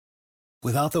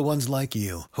Without the ones like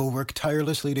you, who work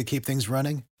tirelessly to keep things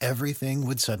running, everything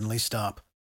would suddenly stop.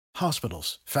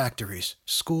 Hospitals, factories,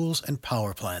 schools, and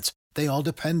power plants, they all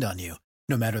depend on you.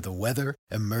 No matter the weather,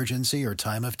 emergency, or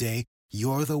time of day,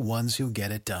 you're the ones who get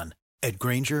it done. At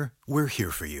Grainger, we're here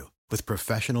for you with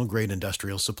professional-grade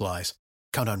industrial supplies.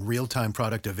 Count on real-time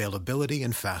product availability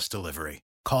and fast delivery.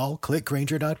 Call,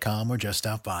 clickgrainger.com, or just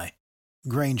stop by.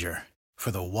 Grainger, for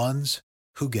the ones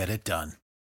who get it done.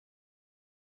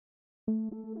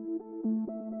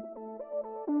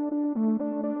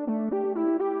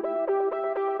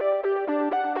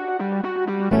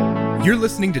 You're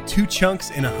listening to Two Chunks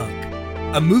in a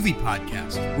Hunk, a movie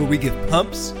podcast where we give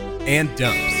pumps and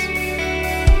dumps.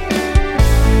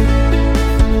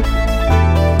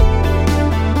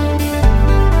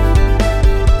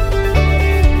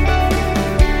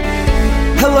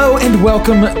 Hello and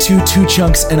welcome to Two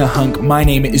Chunks in a Hunk. My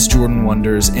name is Jordan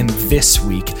Wonders, and this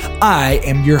week I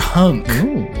am your hunk.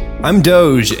 Ooh. I'm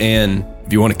Doge, and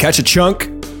if you want to catch a chunk,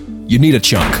 you need a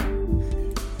chunk.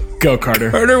 Go, Carter.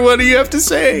 Carter, what do you have to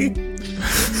say?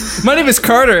 My name is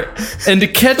Carter, and to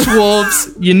catch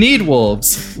wolves, you need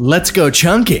wolves. Let's go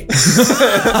chunking.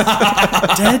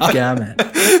 Dadgummit.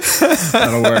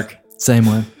 That'll work. Same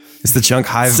one. It's the chunk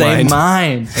hive Same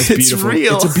mind. mind. It's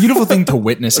real. It's a beautiful thing to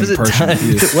witness in person.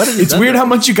 It's weird how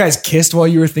much you guys kissed while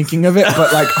you were thinking of it,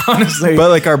 but like honestly, but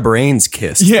like our brains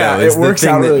kissed. Yeah, though, it works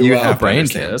out really well. Brain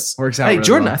kiss works out. Hey, really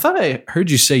Jordan, well. I thought I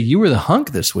heard you say you were the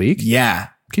hunk this week. Yeah.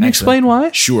 Can you explain why?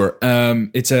 Sure.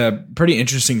 It's a pretty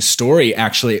interesting story,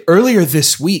 actually. Earlier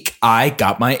this week, I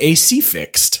got my AC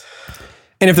fixed.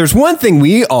 And if there's one thing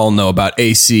we all know about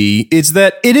AC, it's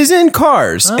that it is in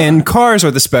cars. And cars are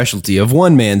the specialty of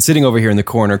one man sitting over here in the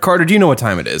corner. Carter, do you know what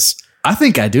time it is? I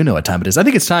think I do know what time it is. I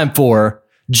think it's time for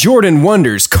Jordan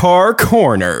Wonders Car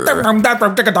Corner. Welcome to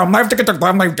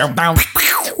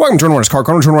Jordan Wonders Car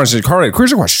Corner. Jordan Wonders Car Corner.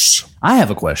 Here's your questions. I have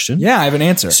a question. Yeah, I have an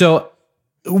answer. So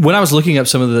when I was looking up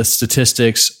some of the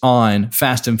statistics on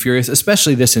Fast and Furious,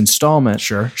 especially this installment,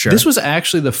 Sure. this was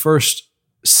actually the first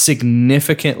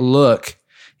significant look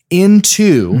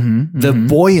into the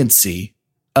buoyancy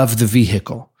of the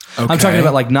vehicle. Okay. I'm talking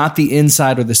about like not the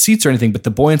inside or the seats or anything, but the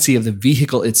buoyancy of the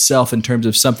vehicle itself in terms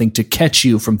of something to catch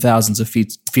you from thousands of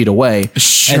feet away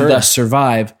Sure. and thus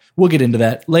survive. We'll get into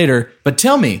that later. But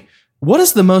tell me, what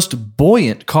is the most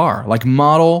buoyant car, like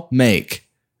model, make,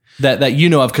 that you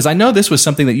know of? Because I know this was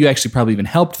something that you actually probably even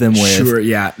helped them with. Sure,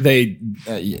 yeah.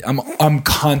 I'm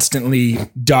constantly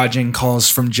dodging calls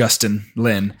from Justin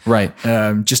Lin. Right.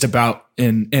 Just about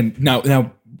and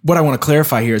now what I want to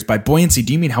clarify here is by buoyancy,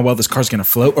 do you mean how well this car's going to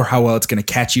float or how well it's going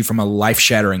to catch you from a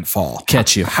life-shattering fall?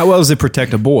 Catch you. How well does it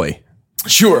protect a boy?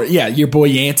 Sure, yeah, your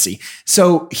buoyancy.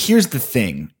 So here's the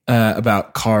thing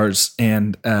about cars,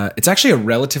 and it's actually a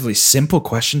relatively simple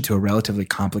question to a relatively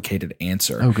complicated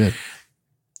answer. Oh, good.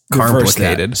 Reverse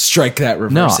Complicated. that. Strike that,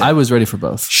 reverse No, it. I was ready for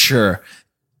both. Sure.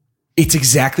 It's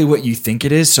exactly what you think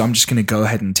it is, so I'm just going to go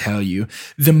ahead and tell you.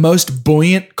 The most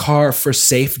buoyant car for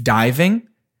safe diving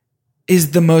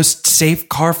is the most safe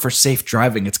car for safe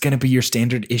driving. It's going to be your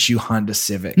standard issue Honda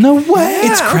Civic. No way.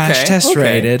 It's crash okay, test okay.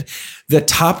 rated. The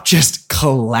top just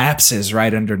collapses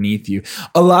right underneath you.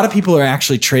 A lot of people are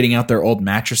actually trading out their old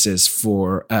mattresses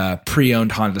for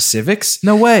pre-owned Honda Civics.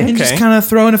 No way. And just kind of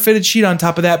throwing a fitted sheet on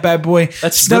top of that bad boy.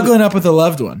 That's snuggling up with a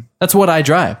loved one. That's what I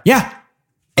drive. Yeah.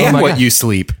 And my what God. you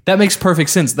sleep. That makes perfect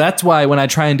sense. That's why when I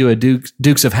try and do a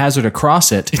Dukes of Hazzard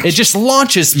across it just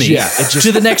launches me Yeah, it just-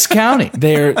 to the next county.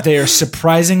 They are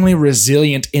surprisingly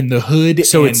resilient in the hood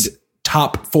So and it's-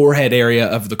 top forehead area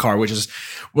of the car, which is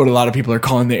what a lot of people are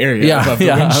calling the area Yeah, above the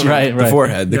yeah, windshield. right. The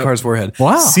forehead, the car's forehead.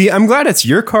 Wow. See, I'm glad it's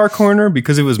your car corner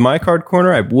because if it was my car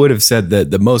corner, I would have said that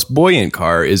the most buoyant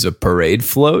car is a parade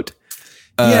float.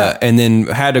 Yeah. And then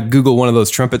had to Google one of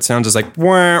those trumpet sounds. It's like,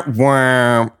 wah,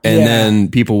 wah, and Yeah. then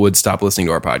people would stop listening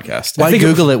to our podcast. Why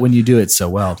Google it when you do it so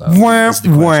well, though? Wah,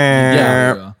 wah.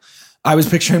 Yeah. I was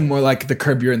picturing more like the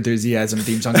Curb Your Enthusiasm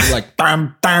theme song, like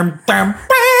bam, bam, bam.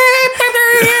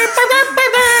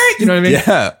 You know what I mean?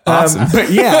 Yeah, awesome.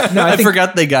 But yeah, no, I I think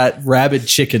forgot they got rabid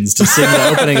chickens to sing the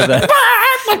opening of that.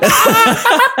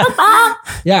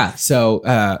 yeah. So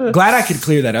glad I could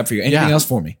clear that up for you. Anything Yeah. else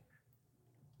for me?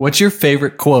 What's your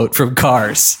favorite quote from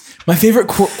Cars? My favorite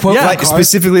quote. Yeah, Like,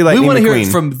 specifically Lightning we want to hear McQueen.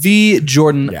 it from the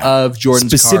Jordan of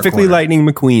Jordan's Specifically Car Corner. Lightning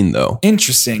McQueen, though.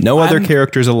 Interesting. No other I'm-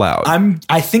 characters allowed.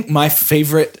 I think my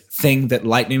favorite thing that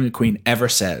Lightning McQueen ever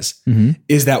says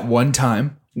is that one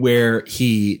time where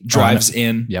he drives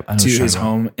in Yep, I know to what you're his talking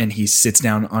about. home and he sits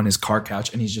down on his car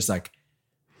couch and he's just like,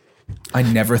 I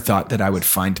never thought that I would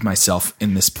find myself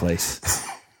in this place.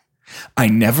 I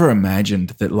never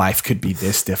imagined that life could be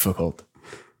this difficult.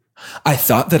 I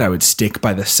thought that I would stick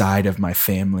by the side of my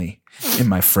family and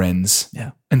my friends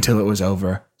until it was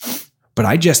over, but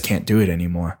I just can't do it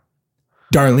anymore.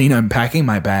 Darlene, I'm packing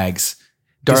my bags.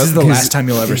 This is the last time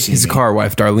you'll ever see his me. car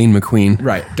wife, Darlene McQueen.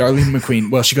 Right. Darlene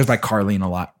McQueen. Well, she goes by Carlene a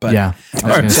lot, but Yeah.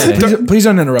 I was gonna say. please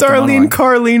don't interrupt. the Darlene monologue.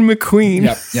 Carlene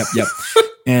McQueen. Yep.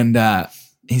 And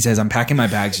he says, I'm packing my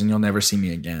bags and you'll never see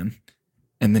me again.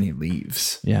 And then he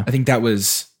leaves. Yeah. I think that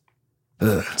was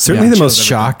Certainly the most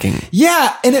chills everything. shocking.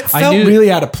 Yeah, and it felt knew-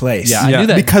 really out of place. Yeah, I knew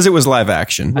that. because it was live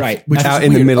action. Right. Out is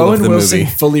in the weird. middle Owen of the Wilson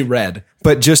movie. fully red.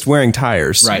 But just wearing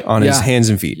tires Right. on his Yeah. hands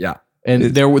and feet. Yeah. And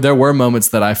there were moments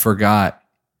that I forgot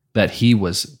that he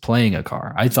was playing a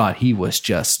car. I thought he was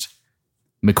just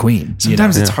McQueen.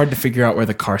 Sometimes it's hard to figure out where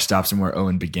the car stops and where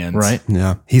Owen begins. Right?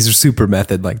 Yeah, he's a super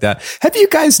method like that. Have you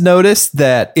guys noticed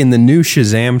that in the new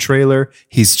Shazam trailer,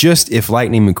 he's just if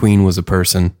Lightning McQueen was a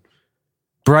person,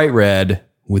 bright red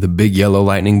with a big yellow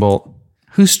lightning bolt?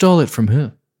 Who stole it from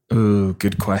who? Ooh,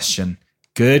 good question.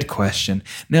 Good question.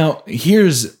 Now,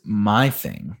 here's my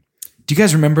thing. Do you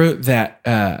guys remember that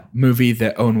movie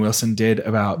that Owen Wilson did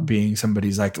about being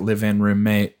somebody's like live-in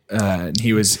roommate? And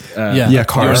he was Yeah, a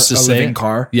car, Yours to a Say living It?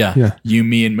 car. Yeah. You,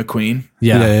 Me, and McQueen.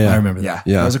 Yeah. Yeah. I remember that. Yeah,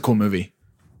 Yeah. that was a cool movie.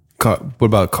 What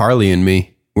about Carly and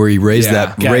Me, where he raised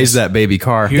Yeah. raised that baby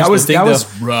car? Here's was- the thing, that though.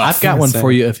 was rough. I've got one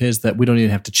for you of his that we don't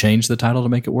even have to change the title to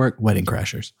make it work. Wedding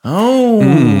Crashers. Oh,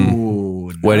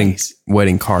 nice.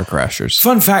 Wedding car crashers.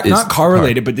 Fun fact, is not car hard.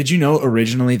 related, but did you know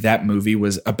originally that movie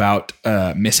was about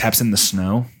mishaps in the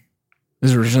snow? It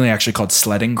was originally actually called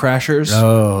Sledding Crashers.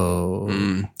 Oh.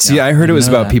 See, I heard it was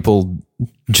know about that. people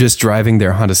just driving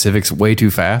their Honda Civics way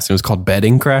too fast. It was called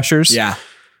bedding crashers. Yeah.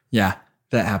 Yeah.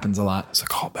 That happens a lot. It's a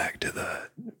callback to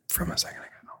from a second ago.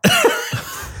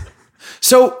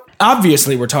 So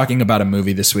obviously we're talking about a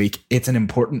movie this week. It's an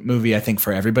important movie, I think,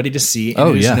 for everybody to see. And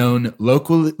Oh, it is yeah. known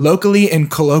locally and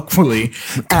colloquially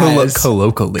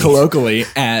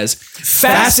as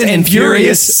Fast and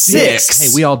Furious 6. Hey,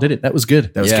 we all did it. That was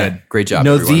good. That was good. Great job.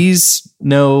 No everyone. these,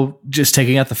 no just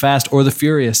taking out the fast or the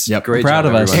furious. Yep. Great Great proud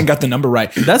job, of us. everyone. And got the number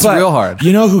right. That's real hard.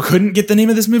 You know who couldn't get the name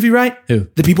of this movie right? Who?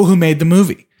 The people who made the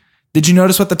movie. Did you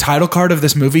notice what the title card of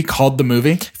this movie called the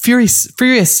movie? Furious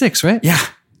 6, right? Yeah.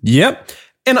 Yep.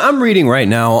 And I'm reading right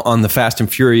now on the Fast and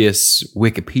Furious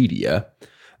Wikipedia,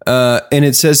 and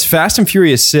it says Fast and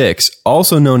Furious 6,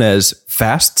 also known as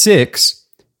Fast 6,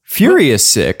 Furious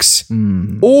 6,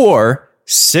 or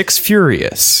Six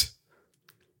Furious.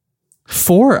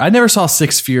 4? I never saw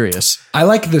 6 Furious. I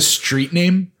like the street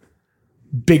name.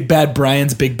 Big Bad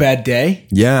Brian's Big Bad Day.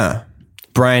 Yeah.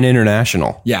 Brian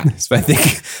International. Yeah. So I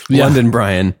think London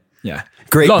Brian. Yeah.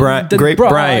 Great London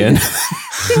Brian.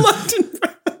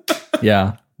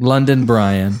 Yeah. London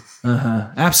Brian.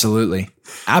 Absolutely.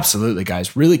 Absolutely,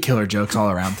 guys. Really killer jokes all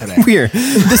around today. Weird.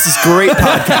 This is great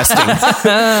podcasting.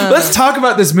 Let's talk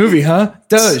about this movie, huh?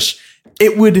 Doge.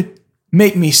 It would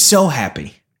make me so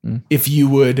happy if you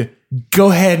would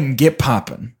go ahead and get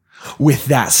popping with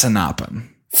that synopsis.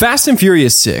 Fast and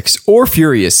Furious 6 or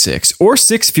Furious 6 or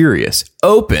Six Furious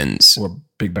opens Or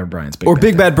Big Bad Brian's Big or Bad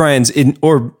Big Day. Bad Brian's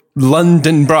or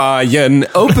London Brian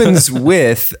opens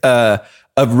with a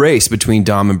race between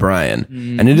Dom and Brian.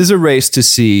 And it is a race to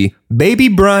see baby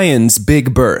Brian's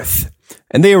big birth.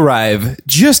 And they arrive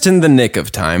just in the nick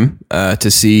of time to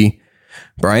see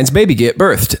Brian's baby get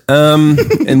birthed.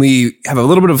 And we have a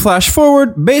little bit of a flash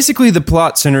forward. Basically, the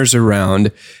plot centers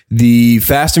around the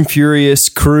Fast and Furious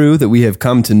crew that we have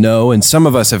come to know, and some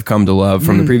of us have come to love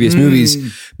from the previous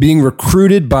movies, being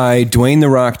recruited by Dwayne "The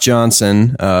Rock"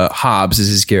 Johnson. Hobbs is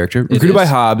his character. Recruited by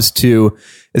Hobbs to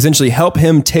essentially help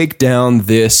him take down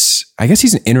this, I guess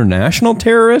he's an international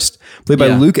terrorist, played by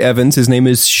Yeah. Luke Evans. His name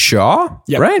is Shaw,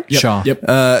 Yep. right? Yep. Shaw. Yep.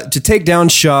 To take down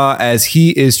Shaw as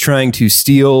he is trying to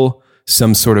steal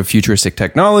some sort of futuristic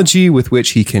technology with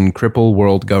which he can cripple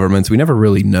world governments. We never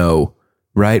really know,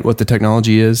 right, what the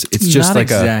technology is. It's just Not like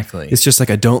exactly. it's just like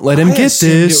a don't let him I get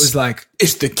assumed this. It was like,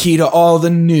 it's the key to all the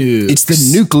news. It's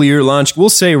the nuclear launch. We'll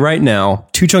say right now,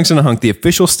 Two Chunks and a Hunk, the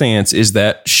official stance is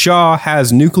that Shaw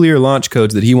has nuclear launch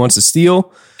codes that he wants to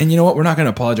steal. And you know what? We're not going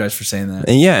to apologize for saying that.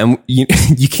 And yeah, and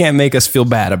you can't make us feel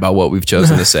bad about what we've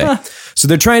chosen to say. So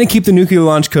they're trying to keep the nuclear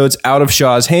launch codes out of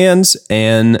Shaw's hands,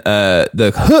 and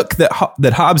the hook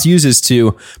that Hobbs uses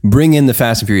to bring in the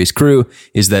Fast and Furious crew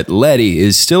is that Letty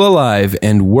is still alive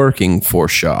and working for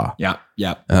Shaw. Yeah.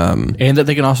 Yeah. And that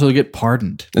they can also get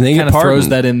pardoned. And they get Kinda throws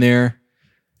pardoned. that in there.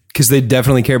 Because they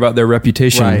definitely care about their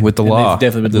reputation with the And law. They've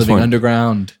definitely at been this living point.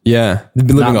 underground. Yeah, they've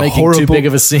been living Not a making too horrible, big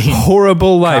of a scene.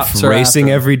 horrible life, Cops are racing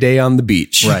after 'em. every day on the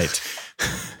beach. Right.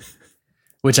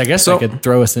 Which I guess I could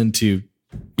throw us into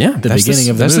Yeah, the beginning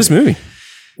of the that's this movie. movie.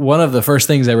 one of the first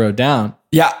things I wrote down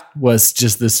Yeah. was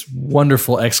just this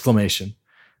wonderful exclamation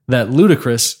that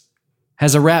Ludacris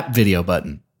has a rap video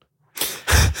button.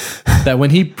 That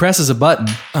when he presses a button,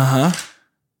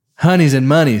 honeys and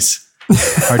monies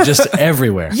are just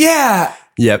everywhere. Yeah.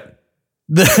 Yep.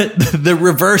 The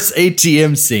reverse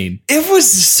ATM scene. It was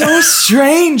so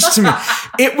strange to me.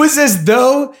 It was as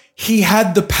though he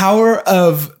had the power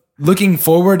of looking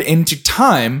forward into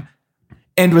time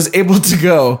and was able to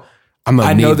go,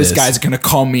 I know this guy's going to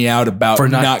call me out about For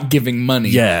not, not- giving money.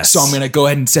 Yes. So I'm going to go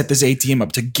ahead and set this ATM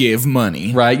up to give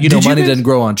money. Right? You know, money doesn't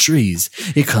grow on trees.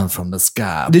 It comes from the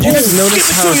sky. Did you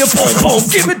notice how?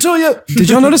 Give it to you. Did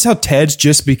y'all notice how Tej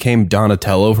just became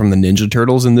Donatello from the Ninja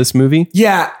Turtles in this movie?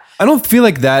 Yeah. I don't feel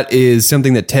like that is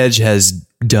something that Tej has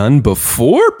done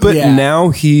before, but Yeah. now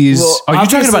he's. Well, Are you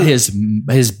talking about obviously-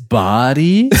 his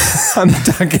body? I'm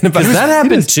talking about Because that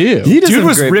happened too. He does Dude a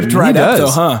was ripped right he up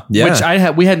does. though, huh? Yeah.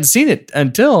 Which we hadn't seen it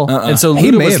until, and so He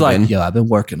Luda may was have like, been. "Yo, I've been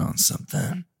working on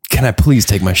something." Can I please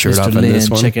take my shirt Mr. off in Lin, this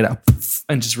one? check it out,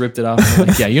 and just ripped it off. I'm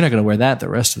like, yeah, you're not going to wear that the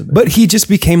rest of the movie. But he just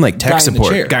became like tech Guy in the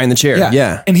support chair. guy in the chair.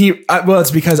 Yeah. And he, well,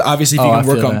 it's because obviously if you Oh, can I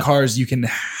work feel on that. cars, you can,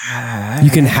 You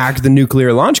can hack the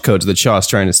nuclear launch codes that Shaw's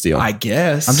trying to steal. I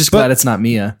guess. I'm just glad it's not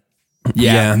Mia.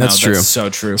 Yeah, that's true. So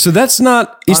true. So that's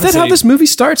not. Is that how Honestly- this movie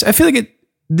starts? I feel like it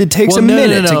takes a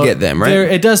minute to get them, right?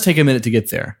 It does take a minute to get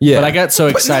there. Yeah. But I got so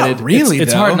excited. not really,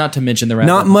 it's though. hard not to mention the rap.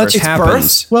 Not button much first.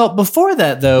 happens. Well, before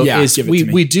that though, Yeah, is give it we to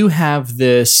me. we do have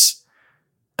this.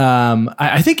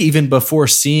 I think even before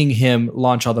seeing him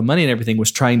launch all the money and everything,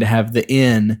 was trying to have the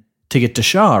in to get to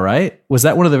Shaw. Right? Was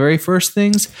that one of the very first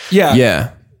things? Yeah.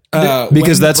 Yeah. Because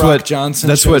Because that's Brock what Johnson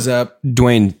that's shows what up.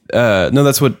 Dwayne. No,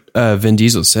 that's what Vin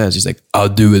Diesel says. He's like, "I'll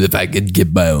do it if I could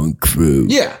get my own crew."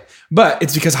 Yeah. But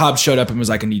it's because Hobbs showed up and was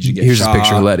like, I need you to get Here's his Shaw.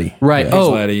 picture of Letty. Right. Yeah.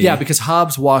 Oh, Letty. yeah, because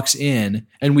Hobbs walks in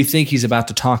and we think he's about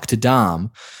to talk to Dom.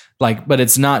 Like, but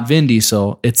it's not Vin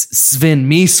Diesel, it's Sven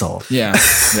Miesel. Yeah.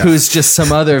 Who's just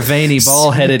some other veiny,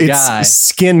 bald-headed guy. It's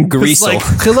skin It's greasel. like,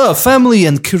 hello, family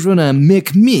and Karuna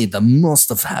make me the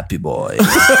most of happy boy.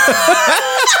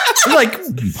 I'm like,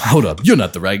 hold up, you're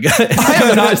not the right guy.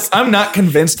 I'm not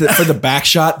convinced that for the back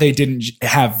shot, they didn't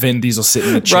have Vin Diesel sit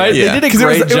in the chair. Right? Yeah. They did a 'Cause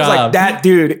great it was job. like, that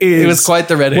dude is. It was quite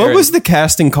the red What herring. was the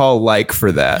casting call like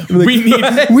for that? Like, We need.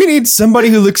 we need somebody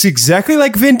who looks exactly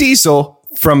like Vin Diesel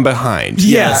from behind.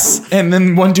 Yes. And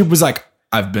then one dude was like,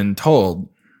 I've been told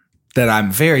that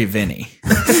I'm very Vinny.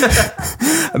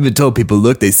 I've been told people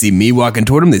look, they see me walking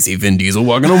toward them, they see Vin Diesel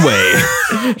walking away.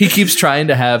 He keeps trying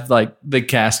to have like the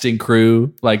casting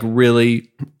crew like really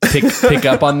pick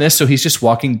up on this, so he's just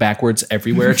walking backwards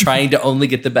everywhere, trying to only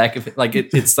get the back of it. Like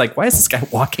it's like, why is this guy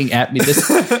walking at me? This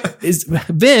is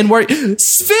Vin. Where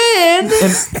Sven?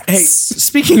 And hey,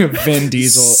 speaking of Vin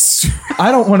Diesel,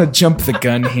 I don't want to jump the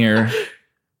gun here,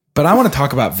 but I want to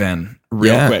talk about Vin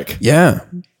real quick. Yeah.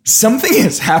 Something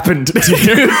has happened to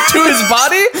his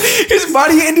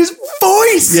body and his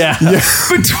voice. Yeah.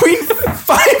 Between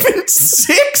 5 and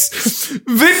 6,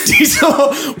 Vin Diesel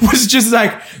was just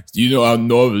like, you know how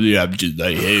normally I'm just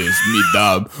like, hey, it's me,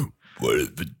 Dom.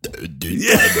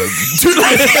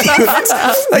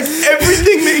 Like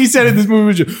everything that he said in this movie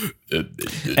was just,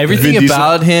 Everything Vin Diesel.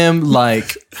 about him,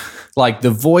 like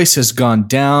the voice has gone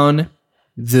down,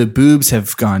 the boobs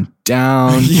have gone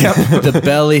down, the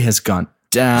belly has gone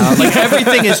down. Like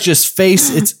everything is just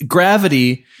face. It's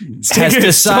gravity has taking its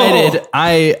decided. toll.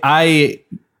 I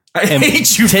am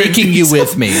hate you, Vin taking you Diesel.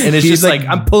 with me, and it's He's just like- like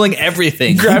I'm pulling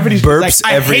everything. gravity's burps like,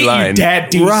 I every hate line. You, Dad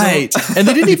Diesel. Right, and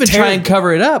they didn't even try and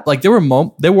cover it up. Like there were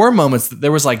moments that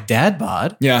there was like dad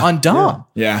bod on Dom.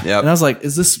 Yeah. Yep. And I was like,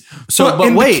 is this so? Well, but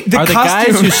and wait, the are the guys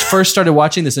costume- who first started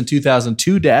watching this in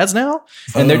 2002 dads now?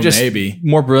 And Oh, they're just maybe.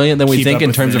 more brilliant than we Keep think up in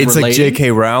with terms it. of It's like relating.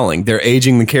 J.K. Rowling. They're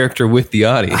aging the character with the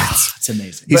audience. It's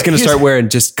amazing. He's But going to here's- start wearing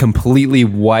just completely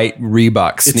white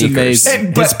Reebok It's sneakers. amazing. And-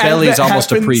 His but as belly is that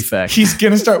almost a happens, prefect. He's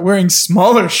gonna start wearing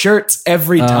smaller shirts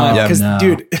every time Yeah. because, no.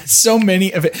 dude, so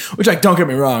many of it. Which, like, don't get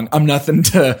me wrong, I'm nothing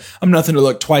to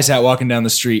look twice out walking down the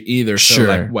street either. So, Sure.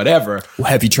 like, whatever. Well,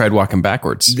 have you tried walking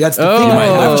backwards? That's the Oh. thing. You might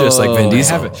have just like Vin I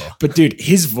Diesel. haven't. But, dude,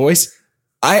 his voice,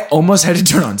 I almost had to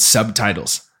turn on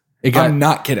subtitles. I'm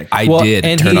not kidding. I Well, did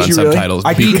and turn he- on Did you really? subtitles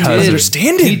I couldn't because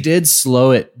understand it. He did slow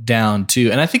it down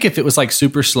too. And I think if it was like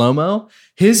super slow mo,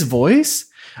 his voice,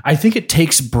 I think it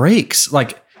takes breaks.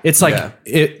 Like it's like Yeah.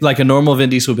 it like a normal Vin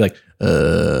Diesel would be like,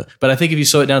 But I think if you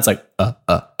slow it down, it's like,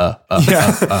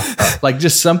 like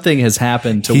just something has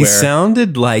happened to He where.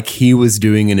 sounded like he was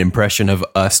doing an impression of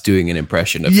us doing an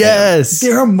impression of him. Yes.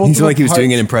 There are He multiple sounded like he was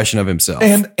doing an parts. impression of himself.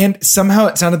 And somehow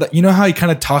it sounded like, you know how he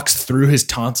kind of talks through his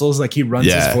tonsils, like he runs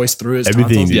his voice through his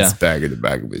tonsils. Yeah. back in the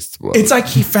back of his throat. It's like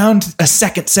he found a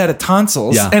second set of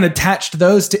tonsils Yeah. and attached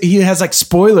those to. He has like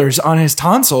spoilers on his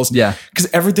tonsils. Yeah. because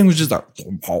everything was just like.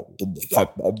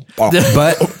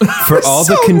 But for all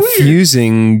the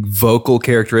confusing vocal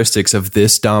characteristics of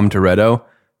this Dom Toretto,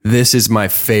 this is my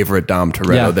favorite Dom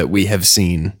Toretto Yeah. that we have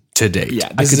seen to date. Yeah,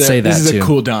 I could say that This is too. a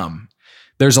cool Dom.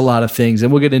 There's a lot of things,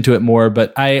 and we'll get into it more.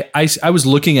 But I was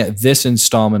looking at this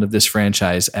installment of this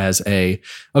franchise as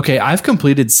okay, I've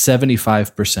completed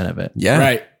 75% of it. Yeah.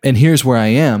 Right. And here's where I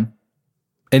am.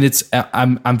 And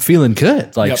I'm feeling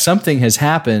good. Like Yep. something has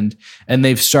happened and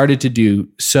they've started to do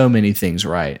so many things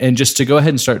right. And just to go ahead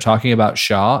and start talking about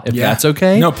Shaw, if Yeah. that's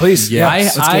okay. No, please. Yeah, I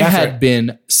let's get I after had it.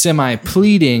 been semi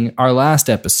pleading our last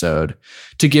episode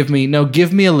to give me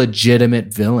a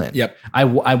legitimate villain. Yep.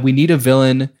 We need a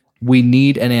villain. We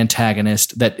need an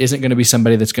antagonist that isn't going to be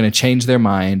somebody that's going to change their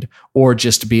mind or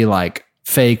just be like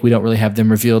fake. We don't really have them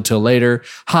revealed till later.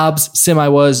 Hobbs semi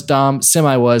was, Dom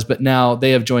semi was, but now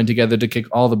they have joined together to kick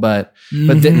all the butt.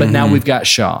 But now we've got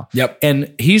Shaw. Yep.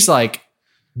 And he's like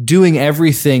doing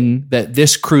everything that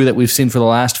this crew that we've seen for the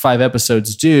last 5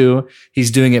 episodes do.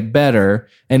 He's doing it better.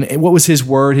 And what was his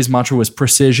word? His mantra was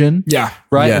precision. Yeah.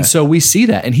 Right. Yeah. And so we see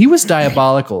that. And he was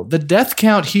diabolical. The death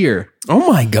count here.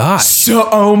 Oh my gosh. So,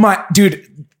 oh my dude.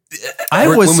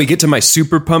 When we get to my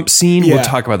super pump scene, Yeah. we'll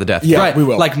talk about the death. Yeah. Right. we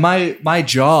will. Like my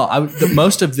jaw,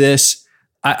 most of this,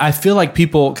 I feel like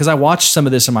people, because I watched some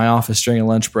of this in my office during a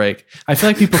lunch break, I feel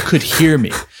like people could hear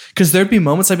me. Because there'd be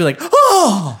moments I'd be like,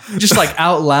 oh, just like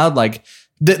out loud, like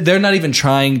they're not even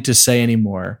trying to say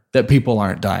anymore that people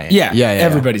aren't dying. Yeah. Yeah, yeah, yeah.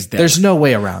 Everybody's dead. There's no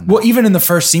way around that. well, even in the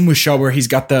first scene with Shaw where he's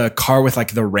got the car with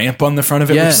like the ramp on the front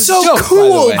of it. Yes. Which is So dope, by the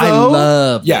cool, way. I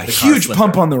love Yeah, the car huge flipper.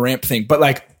 pump on the ramp thing. But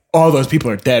like all those people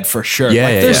are dead for sure. Yeah,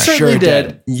 Like, yeah, they're yeah. certainly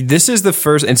dead. This is the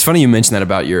first. It's funny you mentioned that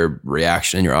about your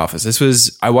reaction in your office.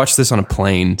 I watched this on a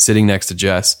plane sitting next to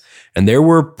Jess, and there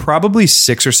were probably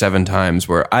 6 or 7 times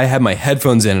where I had my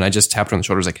headphones in and I just tapped her on the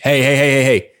shoulders like,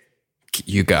 hey,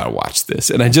 you gotta watch this.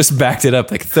 And I just backed it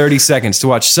up like 30 seconds to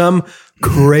watch some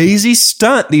crazy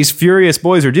stunt these Furious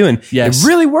boys are doing. Yes. It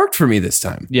really worked for me this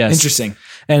time. Yes. Interesting.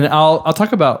 And I'll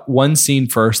talk about one scene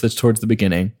first that's towards the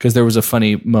beginning because there was a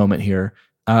funny moment here.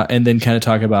 And then kind of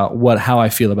talk about how I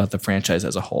feel about the franchise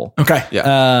as a whole. Okay.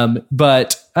 Yeah.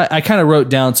 But I kind of wrote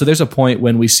down, so there's a point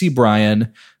when we see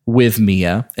Brian with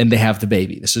Mia and they have the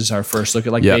baby. This is our first look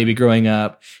at like Yep. baby growing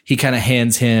up. He kind of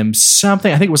hands him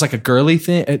something. I think it was like a girly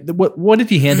thing. What did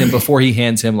he hand him before he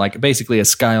hands him like basically a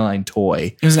Skyline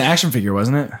toy? It was an action figure,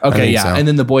 wasn't it? Okay, think yeah. so. And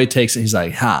then the boy takes it. He's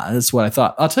like, that's what I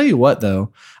thought. I'll tell you what,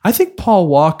 though. I think Paul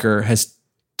Walker has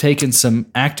taken some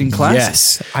acting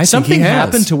classes. Yes, I think Something he has.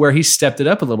 happened to where he stepped it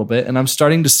up a little bit, and I'm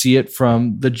starting to see it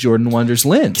from the Jordan Wonders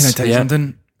lens. Can I tell you Yeah.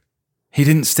 something? He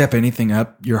didn't step anything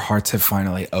up. Your hearts have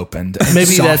finally opened. and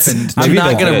Maybe that's. softened. I'm Maybe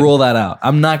not that's going to it. rule that out.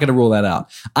 I'm not going to rule that out.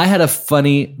 I had a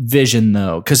funny vision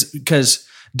though, because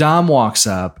Dom walks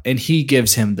up and he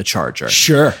gives him the charger.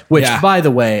 Sure. Which, Yeah. by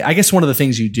the way, I guess one of the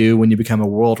things you do when you become a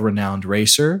world-renowned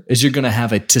racer is you're going to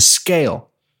have it to scale.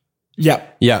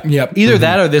 Yep. Yeah. Yep. Either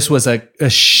that or this was a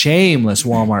shameless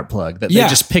Walmart plug that Yeah. they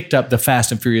just picked up the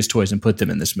Fast and Furious toys and put them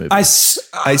in this movie. I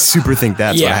super think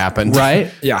that's Yeah. what happened.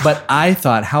 right? Yeah. But I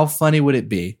thought, how funny would it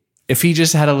be if he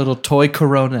just had a little toy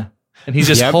Corona and he's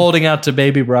just Yep. holding out to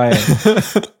baby Brian?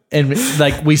 And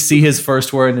like we see his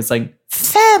first word and it's like,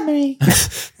 family. And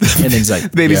then he's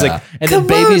like, Baby's yeah. like, and then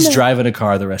baby's driving a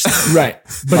car the rest of the right.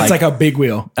 But it's like a big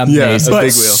wheel. Amazing. Yeah. But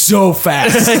big wheel. so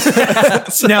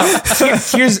fast. Now,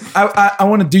 here's I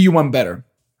want to do you one better.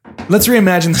 Let's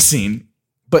reimagine the scene.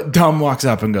 But Dom walks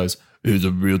up and goes, "Here's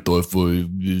a real toy for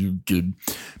you, kid."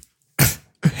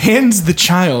 Hands the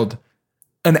child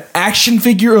an action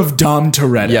figure of Dom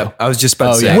Toretto. Yep. I was just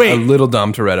about to say yeah. Wait. a little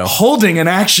Dom Toretto. Holding an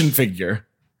action figure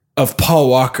of Paul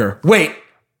Walker. Wait,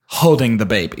 holding the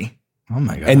baby. Oh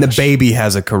my god. And the baby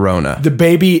has a Corona. The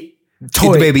baby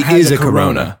toy The baby has is a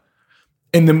Corona.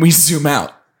 And then we zoom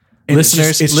out. And it's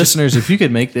listeners, just- listeners, if you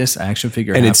could make this action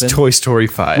figure and happen, it's Toy Story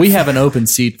 5. we have an open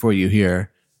seat for you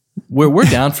here. We're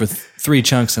down for 3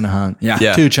 chunks and a hunk. Yeah.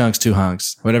 Yeah. 2 chunks, 2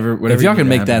 hunks. whatever If y'all you can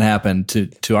make happen. that happen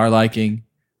to our liking,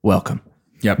 welcome.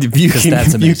 Yep. If you 'Cause can,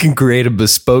 that's amazing. you can create a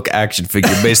bespoke action figure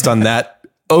based on that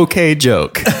okay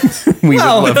joke. We would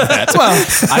love that. Well,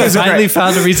 I finally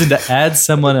found a reason to add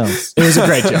someone else. it was a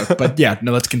great joke, but yeah,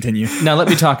 no, let's continue. Now let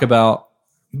me talk about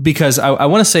because I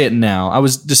want to say it now. I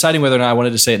was deciding whether or not I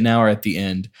wanted to say it now or at the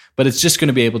end, but it's just going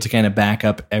to be able to kind of back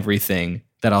up everything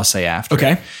that I'll say after.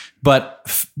 Okay.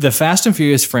 But the Fast and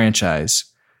Furious franchise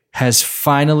has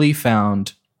finally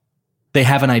found they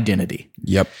have an identity.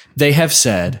 Yep. They have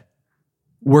said,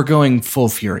 we're going full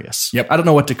furious. Yep. I don't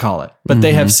know what to call it, but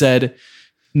they have said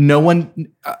no one,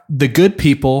 the good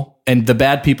people and the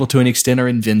bad people to an extent are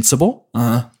invincible.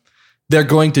 They're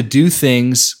going to do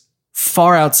things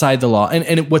far outside the law.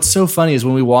 And what's so funny is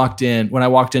when I walked in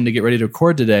to get ready to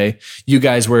record today, you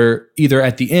guys were either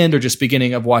at the end or just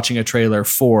beginning of watching a trailer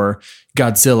for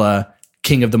Godzilla,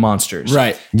 King of the Monsters.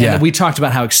 Right. And we talked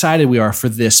about how excited we are for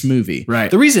this movie.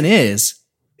 Right. The reason is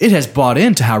it has bought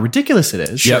into how ridiculous it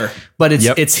is. Sure. But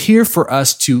it's here for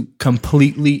us to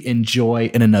completely enjoy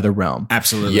in another realm.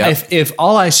 Absolutely. Yep. If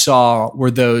all I saw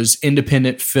were those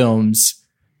independent films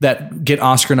that get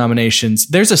Oscar nominations,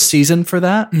 there's a season for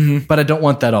that, but I don't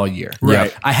want that all year.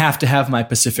 Right. I have to have my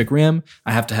Pacific Rim.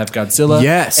 I have to have Godzilla.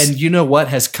 Yes. And you know what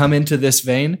has come into this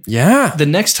vein? Yeah. The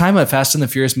next time a Fast and the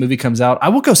Furious movie comes out, I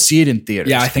will go see it in theaters.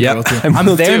 Yeah, I think I will too. I'm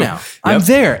will there too. now. I'm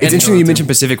there. It's interesting you mentioned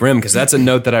Pacific Rim because that's a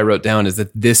note that I wrote down is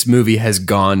that this movie has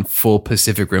gone full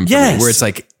Pacific Rim for Yes. me, where it's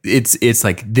like it's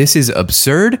like this is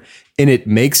absurd and it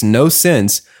makes no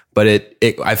sense, but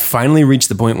I finally reached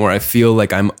the point where I feel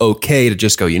like I'm okay to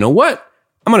just go, you know what?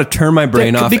 I'm going to turn my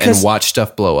brain off and watch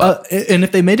stuff blow up. And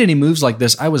if they made any moves like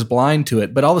this, I was blind to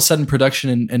it. But all of a sudden,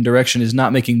 production and direction is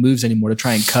not making moves anymore to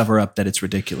try and cover up that it's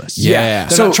ridiculous. Yeah.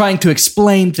 They're not trying to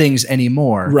explain things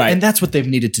anymore. Right. And that's what they've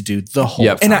needed to do the whole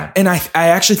time. And I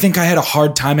actually think I had a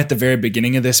hard time at the very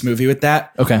beginning of this movie with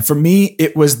that. Okay. For me,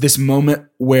 it was this moment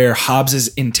where Hobbs is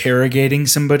interrogating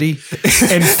somebody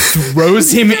and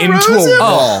throws him into a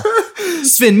wall.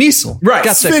 Sven Miesel. Right.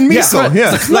 Got Sven Miesel,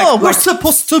 yeah. No, we're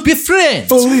supposed to be friends.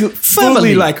 Fully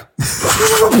Family. like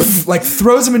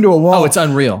throws him into a wall. Oh, it's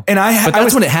unreal. And but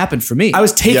that's when it happened for me. I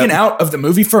was taken out of the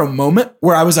movie for a moment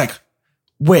where I was like,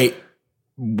 wait,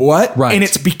 what? Right. And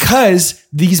it's because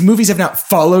these movies have not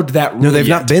followed that rule. No, they've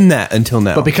yet. not been that until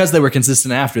now. but because they were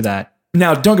consistent after that.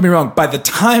 Now, don't get me wrong. By the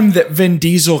time that Vin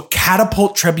Diesel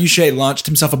catapult trebuchet launched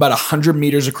himself about 100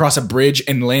 meters across a bridge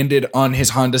and landed on his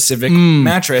Honda Civic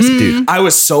mattress, I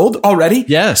was sold already.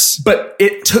 Yes. But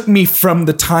it took me from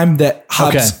the time that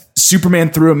Hobbs,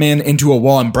 Superman threw a man into a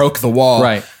wall and broke the wall,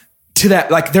 Right. to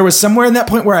that. Like there was somewhere in that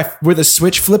point where the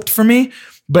switch flipped for me,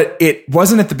 but it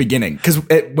wasn't at the beginning because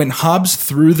when Hobbs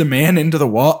threw the man into the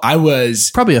wall, I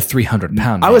was Probably a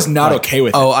 300-pound. I was not okay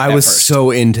with it. Oh, I was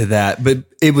so into that. But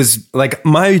it was like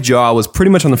my jaw was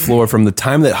pretty much on the floor from the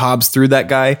time that Hobbs threw that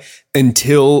guy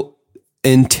until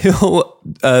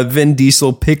Vin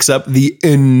Diesel picks up the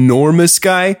enormous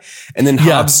guy and then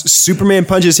Hobbs Superman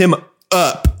punches him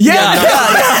up.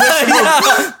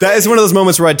 That is one of those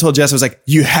moments where I told Jess, I was like,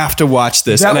 you have to watch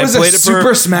this. That and was I played a it for her.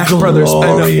 Super Smash Brothers.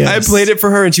 I played it for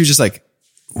her and she was just like,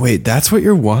 wait, that's what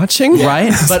you're watching?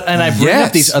 Right. And I bring Yes.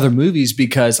 up these other movies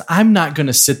because I'm not going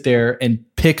to sit there and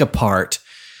pick apart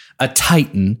a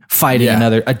Titan fighting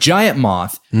a giant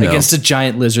moth against a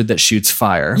giant lizard that shoots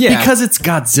fire. Yeah. Because it's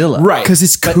Godzilla. Right. Because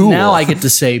it's But cool. now I get to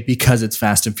say because it's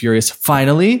Fast and Furious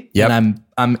finally, Yep. and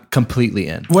I'm completely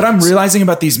in. What I'm realizing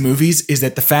about these movies is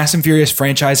that the Fast and Furious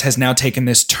franchise has now taken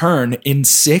this turn in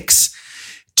 6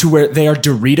 to where they are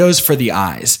Doritos for the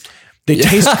eyes. They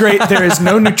taste great. There is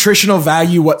no nutritional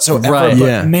value whatsoever. Right. But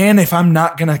Yeah. man, if I'm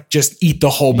not going to just eat the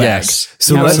whole bag. Yes.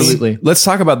 So Now, Absolutely. let's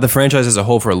talk about the franchise as a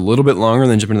whole for a little bit longer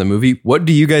than jump into the movie. What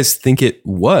do you guys think it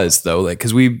was though? Like,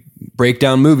 cause we break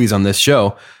down movies on this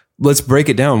show. Let's break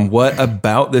it down. What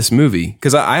about this movie?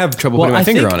 Cause I have trouble putting my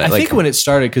finger on it. I think when it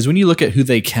started, because when you look at who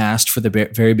they cast for the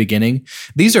very beginning,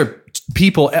 these are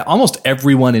people, almost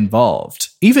everyone involved.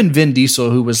 Even Vin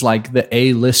Diesel, who was like the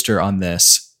A-lister on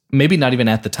this, maybe not even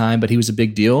at the time, but he was a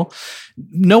big deal.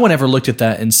 No one ever looked at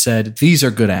that and said, these are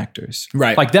good actors.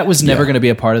 Right. Like that was never going to be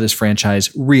a part of this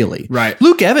franchise, really. Right.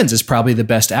 Luke Evans is probably the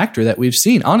best actor that we've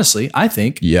seen, honestly, I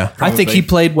think. Yeah, I think he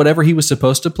played whatever he was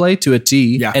supposed to play to a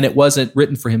T, Yeah. and it wasn't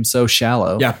written for him so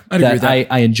shallow Yeah, I'd agree with that.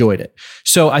 I enjoyed it.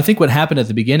 So I think what happened at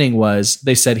the beginning was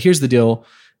they said, here's the deal.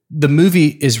 The movie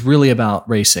is really about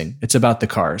racing. It's about the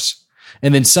cars.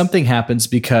 And then something happens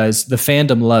because the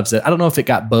fandom loves it. I don't know if it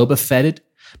got Boba Fetted,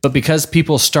 but because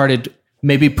people started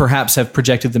maybe perhaps have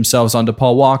projected themselves onto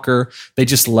Paul Walker, they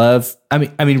just love. I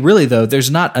mean, really though,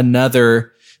 there's not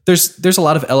another there's a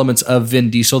lot of elements of Vin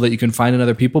Diesel that you can find in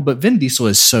other people, but Vin Diesel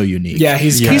is so unique. Yeah,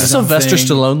 he's Sylvester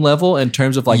Stallone level in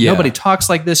terms of like Yeah. nobody talks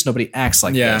like this, nobody acts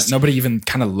like this. nobody even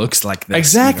kind of looks like this.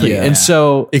 Exactly. Yeah. And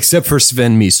so Except for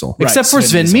Sven Miesel. except for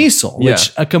Sven Sven Miesel,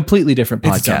 which a completely different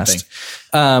It's podcast.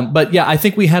 But yeah, I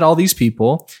think we had all these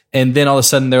people, and then all of a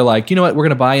sudden they're like, you know what, we're going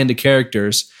to buy into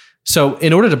characters. So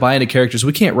in order to buy into characters,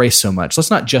 we can't race so much. Let's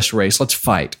not just race, let's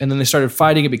fight. And then they started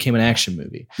fighting. It became an action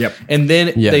movie. Yep. And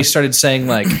then Yeah. they started saying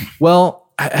like, well,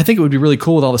 I think it would be really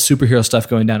cool with all the superhero stuff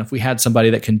going down if we had somebody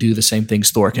that can do the same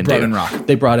things Thor can Brought do. in Rock.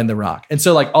 They brought in The Rock. And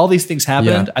so like all these things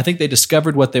happened. Yeah. I think they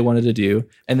discovered what they wanted to do.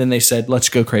 And then they said, let's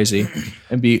go crazy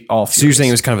and be all So you're furious. saying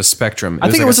it was kind of a spectrum. I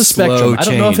think it like was a spectrum. slow I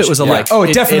don't know if it was a change. like, Oh,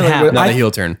 it definitely happened. Not I- a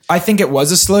heel turn. I think it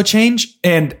was a slow change,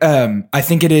 and I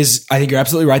think it is. I think you're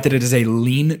absolutely right that it is a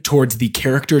lean towards the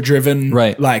character-driven.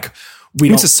 Right. Like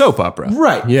we It's don't. a soap opera.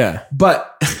 Right. Yeah.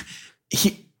 But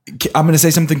I'm going to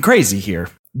say something crazy here.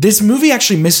 This movie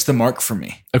actually missed the mark for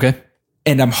me, Okay.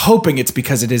 and I'm hoping it's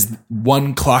because it is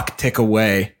one clock tick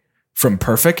away from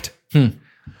perfect.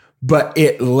 But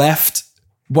it left.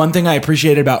 One thing I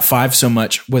appreciated about 5 so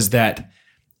much was that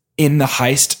in the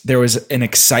heist there was an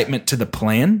excitement to the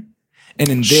plan, and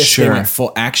in this they Sure. went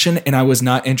full action, and I was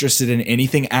not interested in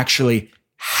anything actually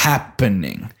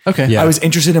happening. Okay. Yeah. I was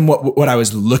interested in what I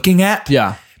was looking at.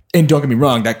 Yeah. And don't get me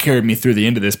wrong, that carried me through the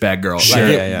end of this bad girl. Sure,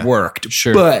 Like, it yeah. worked.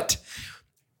 Sure. But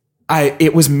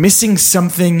it was missing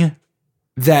something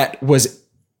that was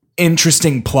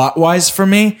interesting plot wise for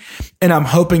me. And I'm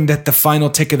hoping that the final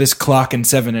tick of this clock in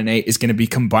 7 and 8 is going to be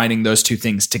combining those two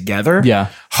things together. Yeah.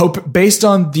 Hope based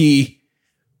on the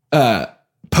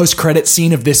post-credit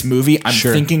scene of this movie, I'm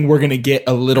Sure. thinking we're going to get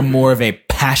a little more of a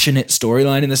passionate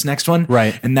storyline in this next one.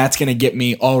 Right. And that's going to get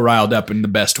me all riled up in the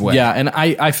best way. Yeah. And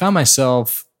I found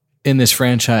myself in this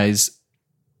franchise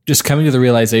just coming to the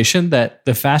realization that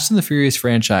the Fast and the Furious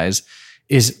franchise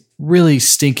is really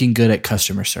stinking good at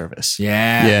customer service.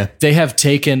 Yeah. Yeah. They have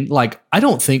taken, like, I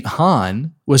don't think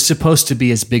Han was supposed to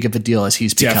be as big of a deal as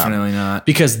he's become. Definitely not.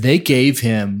 Because they gave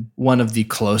him one of the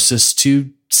closest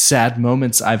to sad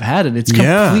moments I've had, and it's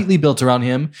Yeah. completely built around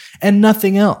him and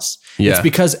nothing else. Yeah. It's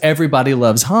because everybody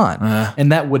loves Han,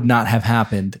 and that would not have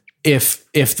happened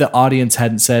if the audience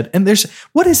hadn't said, and there's,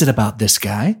 what is it about this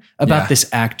guy, about Yeah. this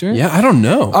actor? Yeah. I don't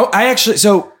know. Oh,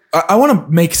 I want to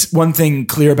make one thing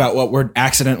clear about what we're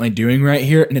accidentally doing right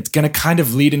here, and it's going to kind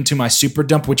of lead into my super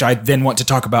dump, which I then want to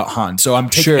talk about Han. So I'm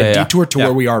taking Sure. a Yeah. detour to Yeah.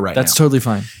 where we are right That's now. totally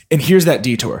fine. And here's that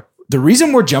detour. The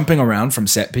reason we're jumping around from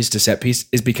set piece to set piece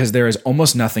is because there is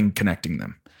almost nothing connecting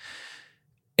them.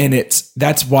 And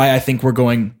that's why I think we're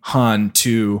going Han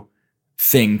to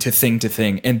thing to thing to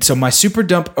thing. And so my super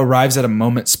dump arrives at a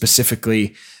moment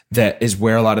specifically that is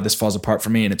where a lot of this falls apart for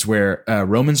me. And it's where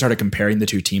Roman started comparing the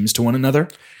two teams to one another.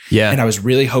 Yeah. And I was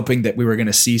really hoping that we were going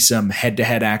to see some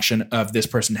head-to-head action of this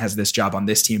person has this job on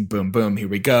this team. Boom, boom, here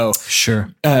we go. Sure.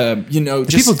 Just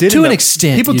people did to end an up-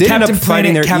 extent, People you did did. end up Captain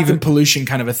fighting Planet, their Captain evil. Pollution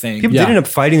kind of a thing. People Yeah. did end up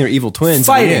fighting their evil twins. in the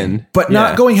Fighting, end. but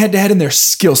not Yeah. going head-to-head in their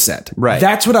skill set. Right.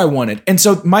 That's what I wanted. And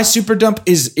so my super dump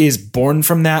is born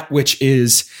from that, which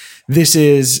is this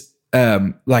is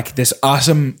like this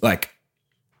awesome like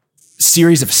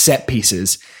series of set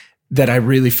pieces that I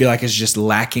really feel like is just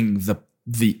lacking the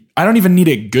I don't even need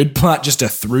a good plot, just a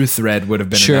through thread would have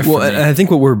been enough Well, for and me. I think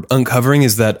what we're uncovering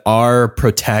is that our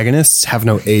protagonists have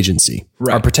no agency.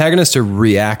 Right. Our protagonists are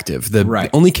reactive. The Right.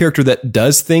 only character that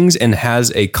does things and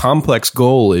has a complex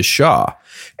goal is Shaw.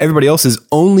 Everybody else's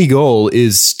only goal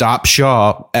is stop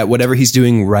Shaw at whatever he's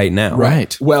doing right now.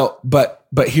 Right. Well, but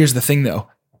here's the thing though.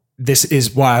 This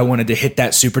is why I wanted to hit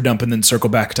that super dump and then circle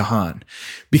back to Han.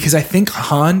 Because I think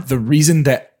Han, the reason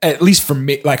that, at least for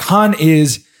me, like Han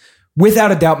is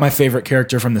without a doubt my favorite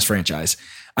character from this franchise.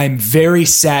 I'm very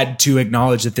sad to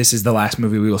acknowledge that this is the last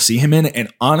movie we will see him in.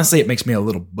 And honestly, it makes me a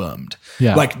little bummed.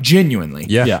 Yeah. Like genuinely.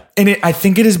 Yeah. Yeah. And I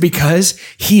think it is because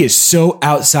he is so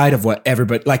outside of what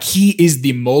everybody, like he is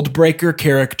the mold breaker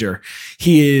character.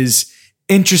 He is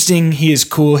interesting. He is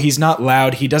cool. He's not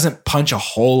loud. He doesn't punch a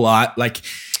whole lot. Like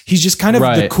he's just kind of the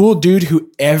Right. cool dude who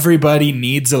everybody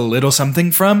needs a little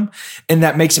something from. And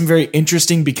that makes him very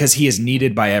interesting because he is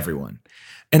needed by everyone.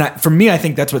 And for me, I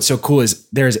think that's what's so cool is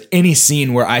there's any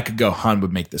scene where I could go, Han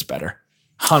would make this better.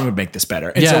 Han would make this better.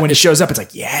 And Yeah, so when he shows up, it's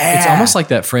like, yeah. It's almost like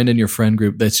that friend in your friend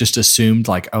group that's just assumed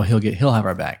like, oh, he'll have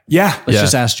our back. yeah. Let's Yeah.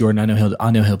 just ask Jordan.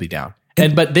 I know he'll be down.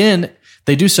 But then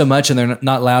they do so much and they're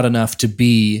not loud enough to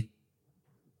be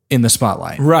in the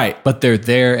spotlight. Right. But they're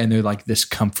there and they're like this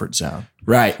comfort zone.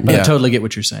 Right. But I totally get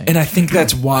what you're saying. And I think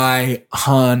that's why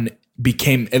Han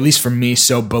became, at least for me,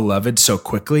 so beloved so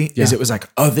quickly. Is Yeah. it was like,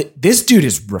 oh, this dude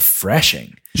is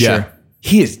refreshing. Yeah.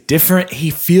 he is different. He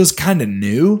feels kind of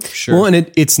new. Sure. Well,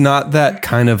 and it's not that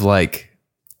kind of like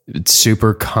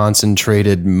super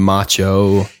concentrated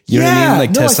macho, you know what I mean?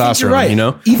 Like no, I think you're testosterone, right. you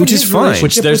know, Even which is his fine. relationship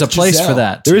Which there's a with place Giselle. for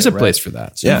that. There is a too, place for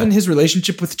that. Yeah. Even his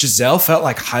relationship with Giselle felt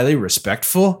like highly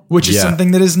respectful, which is Yeah.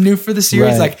 something that is new for the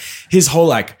series. Right. Like his whole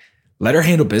like, let her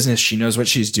handle business. She knows what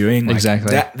she's doing. Like,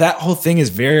 Exactly. That whole thing is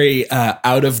very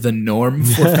out of the norm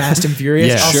for Fast and Furious,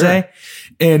 Yeah. I'll Sure. say.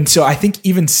 And so I think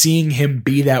even seeing him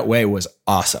be that way was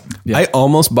awesome. I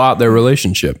almost bought their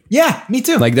relationship. Yeah, me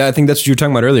too. Like that, I think that's what you were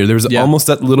talking about earlier. There was Yeah. almost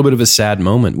that little bit of a sad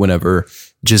moment whenever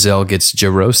Giselle gets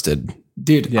roasted.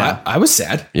 dude, Yeah. I was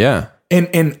sad. Yeah.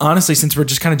 And honestly, since we're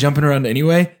just kind of jumping around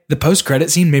anyway, the post credit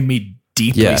scene made me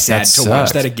deeply Yeah, sad that to watch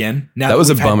sucked. that again. Now That was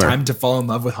a we've had bummer. time to fall in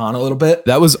love with Han a little bit.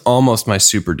 That was almost my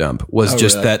super dump, was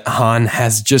just really? that Han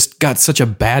has just got such a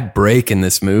bad break in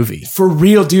this movie. For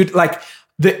real, dude. Like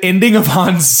the ending of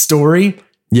Han's story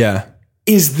Yeah.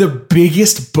 is the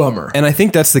biggest bummer. And I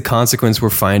think that's the consequence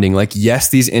we're finding. Like, yes,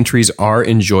 these entries are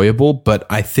enjoyable, but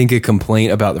I think a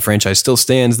complaint about the franchise still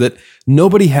stands that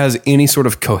nobody has any sort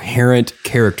of coherent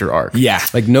character arc. Yeah.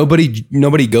 Like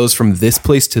nobody goes from this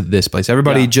place to this place.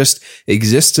 Everybody just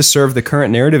exists to serve the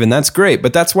current narrative, and that's great.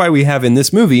 But that's why we have in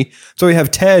this movie, so we have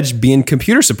Tej being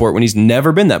computer support when he's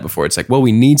never been that before. It's like, well,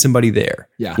 we need somebody there.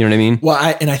 Yeah. You know what I mean? Well,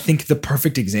 I think the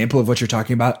perfect example of what you're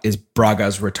talking about is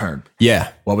Braga's return. Yeah.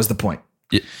 What was the point?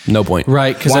 No point.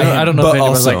 Right, because Why I don't know But if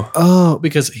anyone's also- like, oh,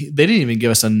 because they didn't even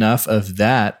give us enough of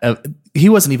that. He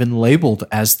wasn't even labeled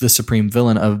as the supreme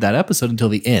villain of that episode until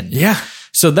the end. Yeah.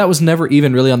 So that was never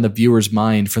even really on the viewer's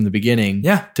mind from the beginning.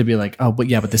 Yeah. To be like, oh, but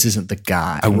this isn't the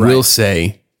guy. I will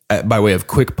say, by way of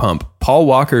quick pump, Paul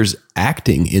Walker's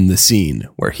acting in the scene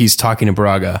where he's talking to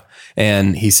Braga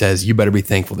and he says, "You better be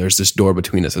thankful there's this door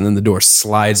between us." And then the door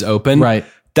slides open. Right.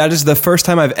 That is the first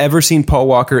time I've ever seen Paul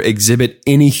Walker exhibit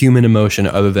any human emotion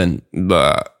other than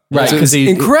Right, It's because he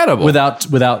incredible.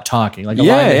 without talking, like a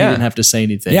Yeah, line that he yeah. didn't have to say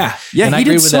anything. Yeah. Yeah, and I he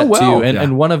agree did with so that well. too. And Yeah.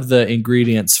 and one of the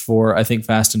ingredients for I think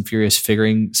Fast and Furious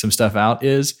figuring some stuff out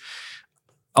is,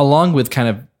 along with kind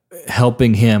of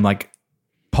helping him, like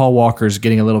Paul Walker's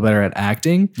getting a little better at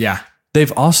acting. Yeah.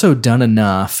 They've also done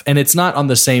enough, and it's not on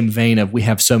the same vein of we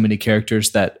have so many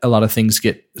characters that a lot of things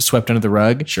get swept under the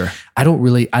rug. Sure. I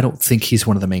don't think he's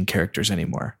one of the main characters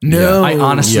anymore. No. I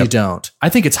honestly Yep. don't. I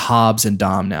think it's Hobbs and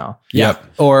Dom now. Yep.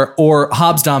 Or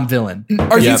Hobbs Dom villain.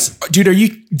 Are you, dude, are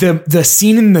you the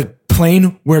scene in the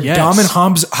plane where Yes. Dom and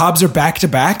Hobbs are back to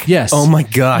back? Yes. Oh my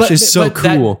gosh, it's so that-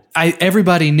 cool.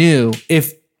 Everybody knew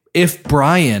if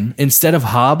Brian instead of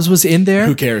Hobbs was in there,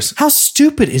 Who cares? How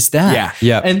stupid is that? Yeah.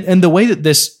 Yeah. And the way that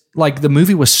this, like, the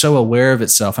movie was so aware of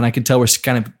itself, and I can tell we're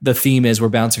kind of, the theme is we're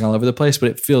bouncing all over the place, but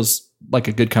it feels like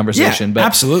a good conversation. But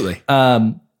absolutely.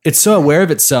 it's so aware of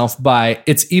itself by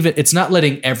it's not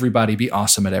letting everybody be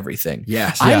awesome at everything.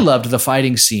 Yes. I Yeah. loved the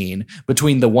fighting scene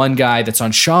between the one guy that's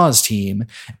on Shaw's team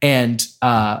and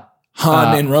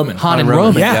Han and Roman. Han and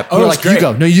Roman. Yeah. Yep. Oh, You're it was like, great. you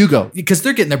go. No, you go. Because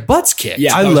they're getting their butts kicked.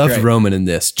 Yeah. I that was loved great. Roman in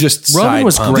this. Just Roman side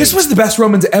was pump. great. This was the best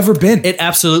Roman's ever been. It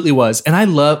absolutely was. And I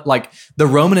love, like, the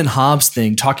Roman and Hobbs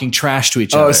thing, talking trash to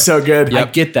each other. Oh, so good. I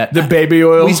get that. The baby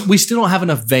oil. We still don't have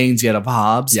enough veins yet of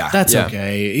Hobbs. Yeah. That's Yeah.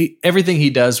 okay. Everything he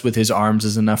does with his arms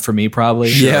is enough for me,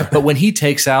 probably. Yeah. But when he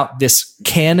takes out this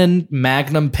Canon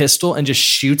Magnum pistol and just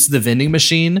shoots the vending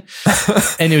machine,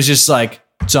 and it was just like,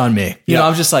 it's on me. You know, I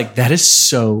was just like, that is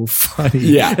so funny.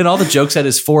 Yeah. And all the jokes at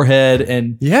his forehead.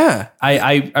 And Yeah.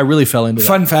 I really fell into that.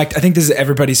 Fun fact, I think this is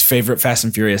everybody's favorite Fast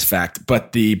and Furious fact,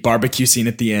 but the barbecue scene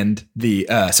at the end, the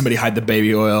somebody hide the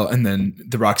baby oil, and then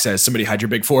The Rock says, somebody hide your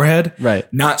big forehead. Right.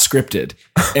 Not scripted.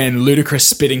 And Ludacris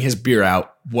spitting his beer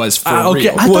out was for Okay,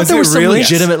 real. I thought Was there it was some really?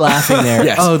 legitimate laughing there.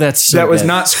 Yes. Oh, that's so that was good.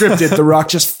 not scripted. The Rock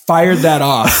just fired that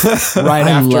off right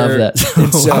I after. love that.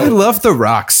 And so- I love The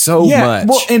Rock so much.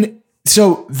 Well, and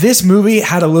so this movie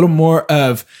had a little more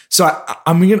of. So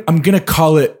I'm gonna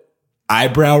call it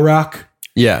eyebrow rock.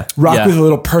 yeah. Rock Yeah. with a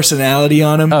little personality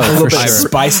on him, a little for bit of sure.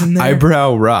 spice in there.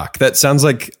 Eyebrow Rock. That sounds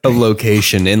like a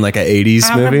location in like an 80s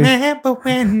movie.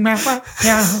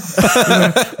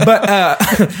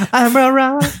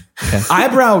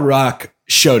 Eyebrow rock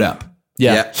showed up.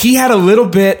 Yeah. He had a little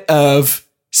bit of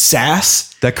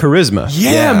sass. That charisma.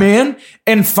 Yeah, man.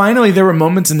 And finally, there were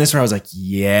moments in this where I was like,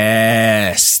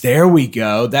 yes, there we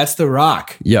go. That's The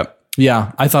Rock. Yep.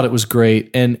 Yeah, I thought it was great.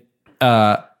 And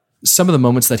some of the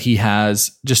moments that he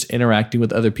has just interacting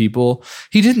with other people,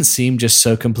 he didn't seem just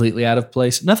so completely out of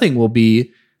place. Nothing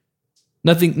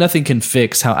can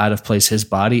fix how out of place his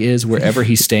body is wherever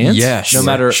he stands. Yeah, no sure,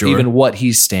 matter sure. even what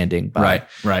he's standing by.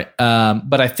 Right.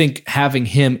 But I think having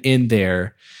him in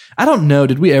there, I don't know,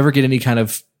 did we ever get any kind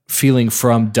of feeling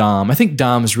from Dom. I think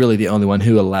Dom is really the only one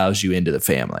who allows you into the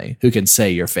family, who can say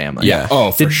your family. Yeah.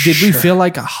 Oh, Did we feel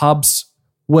like Hobbs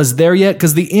was there yet?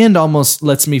 Because the end almost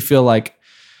lets me feel like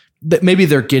that maybe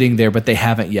they're getting there, but they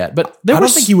haven't yet. But I don't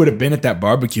think he would have been at that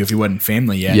barbecue if he wasn't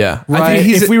family yet. Yeah. I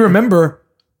think if we remember,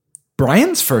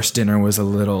 Brian's first dinner was a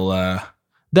little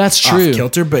that's true. off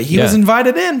kilter, but he was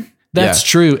invited in. That's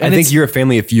true. I think you're a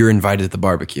family if you're invited to the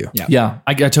barbecue. Yeah,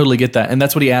 I totally get that. And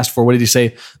that's what he asked for. What did he say?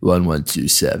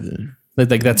 1127.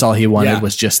 Like that's all he wanted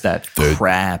was just that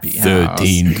crappy house.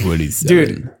 1327.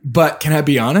 Dude, but can I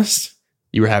be honest?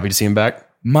 You were happy to see him back?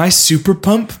 My super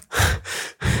pump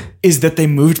is that they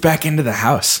moved back into the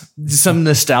house. Some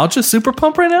nostalgia super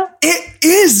pump right now? It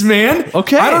is, man.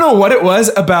 Okay. I don't know what it was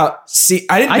about. See,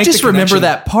 I just remember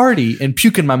that party and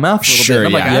puke in my mouth a little Sure, bit.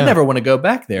 I'm like, yeah. I never want to go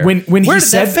back there. When Where he did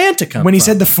said that Fanta come when he from?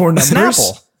 said the four numbers,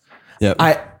 Snapple. Yep.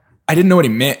 I didn't know what he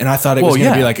meant, and I thought it was going to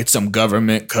yeah. be like it's some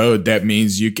government code that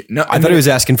means you can. No, I thought he was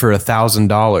asking for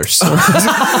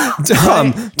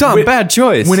 $1,000. Tom, bad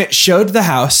choice. When it showed the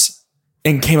house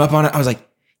and came up on it, I was like,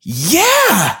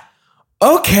 yeah,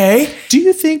 okay. Do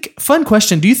you think, fun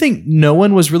question, do you think no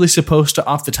one was really supposed to,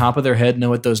 off the top of their head, know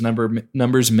what those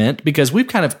numbers meant? Because we've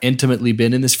kind of intimately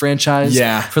been in this franchise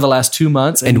for the last 2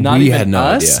 months, and not we even had no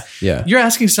us. idea. Yeah. You're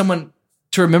asking someone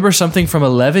to remember something from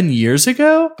 11 years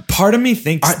ago? Part of me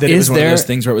thinks that it is was one of there- those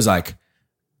things where it was like,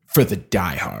 for the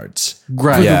diehards.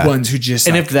 Right. For Yeah. the ones who just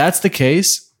And like, if that's the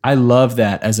case, I love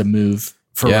that as a move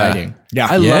for Yeah. writing. Yeah.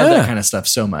 I Yeah. love that kind of stuff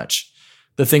so much.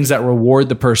 The things that reward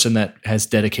the person that has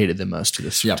dedicated the most to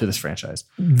this franchise.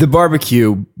 The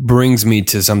barbecue brings me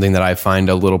to something that I find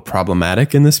a little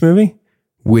problematic in this movie,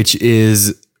 which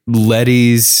is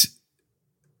Letty's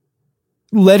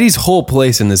whole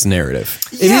place in this narrative.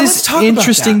 It let's is talk about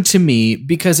interesting that. to me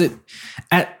because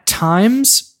at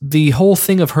times the whole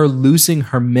thing of her losing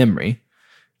her memory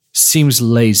seems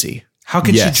lazy. how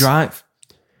can Yes. she drive?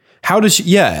 How does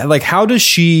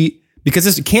she,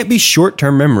 because it can't be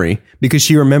short-term memory because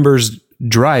she remembers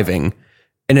driving,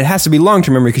 and it has to be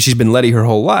long-term memory because she's been Letty her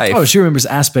whole life. Oh, she remembers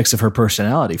aspects of her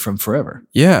personality from forever.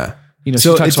 Yeah. You know,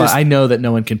 So she talks it's about, just- I know that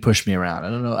no one can push me around. I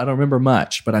don't know. I don't remember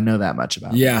much, but I know that much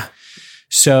about it. Yeah.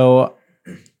 So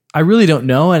I really don't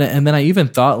know. And then I even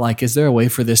thought, like, is there a way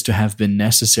for this to have been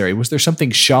necessary? Was there something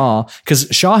Shaw? Because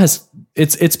Shaw has,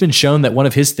 it's been shown that one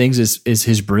of his things is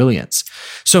his brilliance.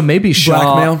 So maybe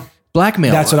Shaw.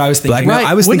 Blackmail. That's what I was thinking. Right.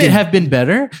 I was Wouldn't thinking- it have been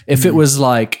better if it was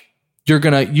like,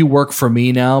 you work for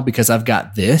me now because I've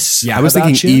got this? Yeah, I was about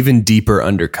thinking you? even deeper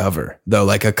undercover, though,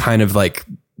 like a kind of like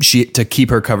to keep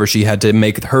her cover, she had to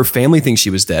make her family think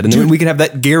she was dead. And then we can have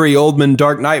that Gary Oldman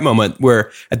Dark Knight moment where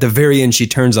at the very end she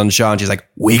turns on Shaw and she's like,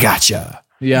 "We gotcha."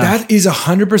 Yeah. That is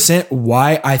 100%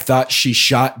 why I thought she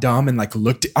shot Dom and like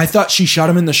I thought she shot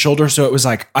him in the shoulder. So it was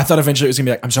like, I thought eventually it was gonna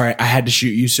be like, I'm sorry, I had to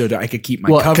shoot you so that I could keep my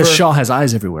cover. because Shaw has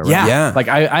eyes everywhere, right? Yeah. Yeah. Like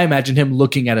I imagine him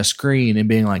looking at a screen and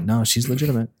being like, no, she's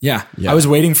legitimate. Yeah. I was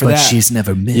waiting for But that. she's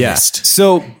never missed. Yeah.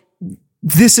 So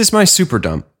this is my super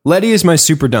dump. Letty is my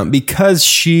super dump because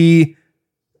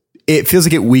it feels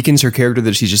like it weakens her character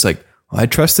that she's just like, well, I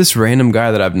trust this random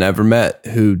guy that I've never met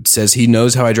who says he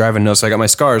knows how I drive and knows I got my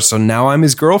scars. So now I'm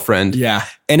his girlfriend. Yeah.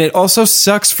 And it also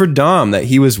sucks for Dom that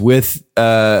he was with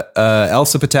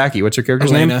Elsa Pataki. What's her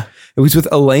character's name? Elena. It was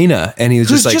with Elena. And he was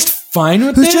who's just like, just fine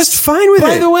with who's this? just fine with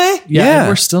By it. the way? Yeah, Yeah. and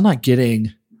we're still not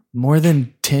getting more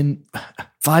than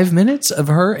 5 minutes of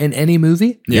her in any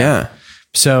movie. Yeah.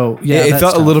 So yeah, it that's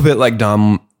felt a tough. little bit like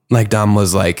Dom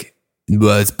was like,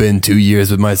 well, it's been 2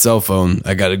 years with my cell phone.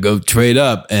 I got to go trade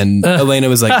up. And Elena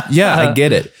was like, yeah, I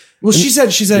get it. Well, she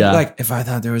said, Yeah. like, if I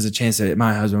thought there was a chance that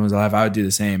my husband was alive, I would do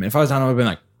the same. And if I was Dom, I would have been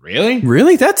like, really?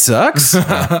 Really? That sucks.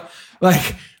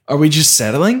 Like, are we just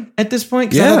settling at this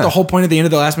point? Because I Yeah. thought the whole point of the end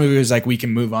of the last movie was like, we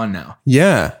can move on now.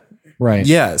 Yeah. right.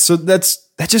 Yeah. So that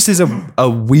just is a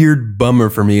weird bummer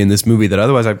for me in this movie that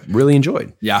otherwise I really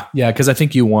enjoyed. Yeah. Yeah, because I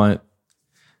think you want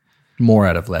more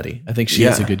out of Letty. I think she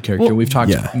is Yeah. a good character. We've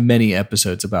talked yeah. many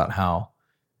episodes about how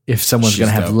if someone's She's going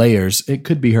to have dope. layers, it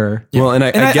could be her. Well, and I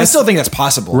And I guess still think that's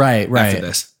possible. Right, right. After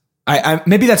this. I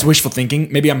maybe that's wishful thinking.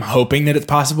 Maybe I'm hoping that it's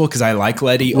possible because I like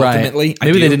Letty ultimately. I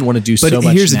Maybe do. they didn't want to do but so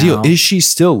much. here's the now. deal. Is she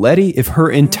still Letty if her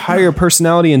entire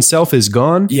personality and self is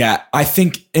gone? Yeah, I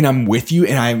think, and I'm with you,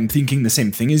 and I'm thinking the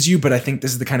same thing as you, but I think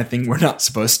this is the kind of thing we're not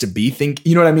supposed to be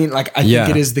you know what I mean? Like, I Yeah.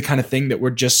 think it is the kind of thing that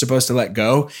we're just supposed to let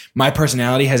go. My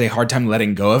personality has a hard time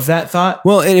letting go of that thought.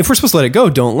 Well, and if we're supposed to let it go,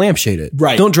 don't lampshade it.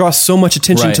 Right. Don't draw so much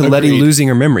attention Right. to Letty Agreed. losing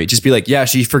her memory. Just be like, yeah,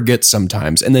 she forgets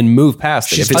sometimes, and then move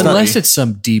past it. If it's Unless not, it's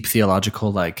some deep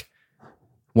theological, like,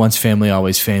 once family,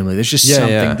 always family. There's just something,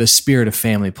 yeah. the spirit of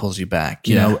family pulls you back,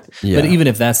 you know? Yeah. But even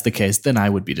if that's the case, then I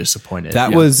would be disappointed.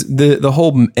 That was the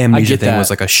whole I amnesia get thing that. was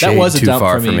like a That shade was a too dump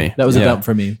far for me. That was a Yeah. dump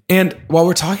for me. And while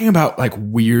we're talking about like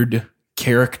weird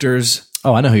characters,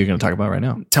 Oh, I know who you're going to talk about right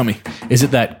now. tell me. Is it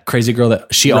that crazy girl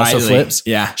that she also Riley. flips?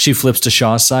 Yeah. She flips to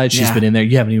Shaw's side. She's Yeah. been in there.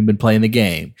 You haven't even been playing the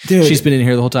game. Dude. She's been in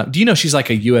here the whole time. Do you know she's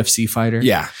like a UFC fighter?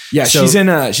 Yeah. So- she's in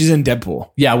Deadpool.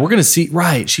 Yeah, we're going to see.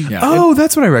 Right. She. Yeah. Oh,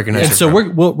 that's what I recognize. And her so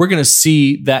from. we're going to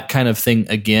see that kind of thing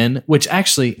again, which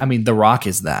actually, I mean, The Rock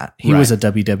is that. He was a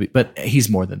WWE, but he's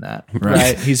more than that,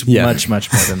 right? He's Yeah. much more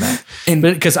than that. And-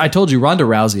 But because I told you Ronda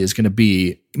Rousey is going to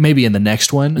be maybe in the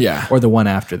next one, Yeah. or the one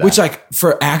after that. Which like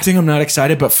for acting, I'm not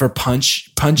excited, but for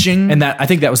punching, And that I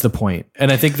think that was the point.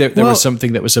 And I think there Well- was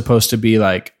something that was supposed to be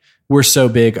like, we're so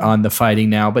big on the fighting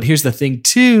now. But here's the thing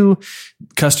too,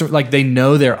 like they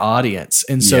know their audience.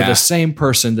 And so Yeah. the same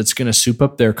person that's going to soup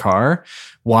up their car,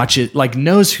 watch it, like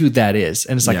knows who that is.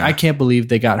 And it's like, Yeah. I can't believe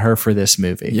they got her for this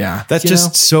movie. yeah, That's You just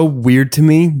know? so weird to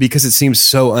me because it seems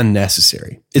so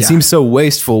unnecessary. It Yeah. seems so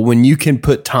wasteful when you can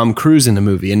put Tom Cruise in a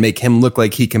movie and make him look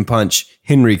like he can punch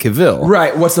Henry Cavill.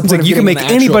 right. What's the It's point? like you can make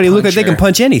anybody look like they can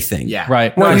punch anything. Yeah,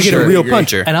 Right. Why don't you get sure, a real agree.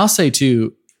 puncher? And I'll say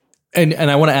too, and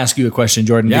I want to ask you a question,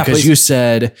 Jordan, Yeah, because please. you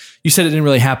said it didn't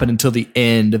really happen until the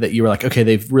end, that you were like, okay,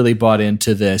 they've really bought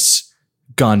into this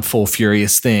gone full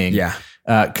furious thing. Yeah.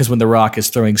 Because when The Rock is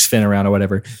throwing Sven around or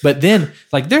whatever. But then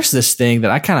like there's this thing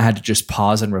that I kind of had to just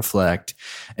pause and reflect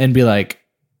and be like,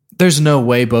 there's no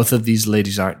way both of these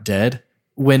ladies aren't dead.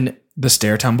 When The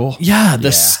stair tumble.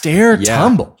 the stair Yeah.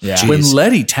 tumble. Yeah. When Jeez.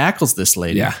 Letty tackles this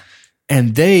lady. Yeah.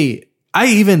 And I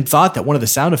even thought that one of the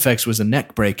sound effects was a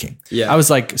neck breaking. Yeah. I was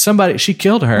like, she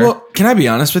killed her. Well, can I be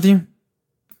honest with you?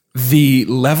 The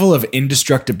level of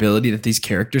indestructibility that these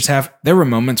characters have, there were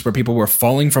moments where people were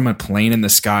falling from a plane in the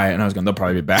sky, and I was going, they'll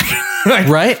probably be back. Like,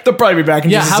 Right? They'll probably be back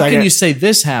in Yeah, just a how second. can you say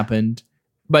this happened?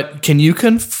 But can you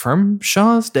confirm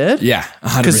Shaw's dead? Yeah,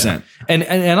 100%.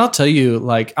 And I'll tell you,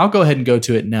 like, I'll go ahead and go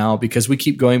to it now because we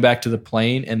keep going back to the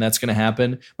plane, and that's going to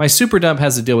happen. My super dump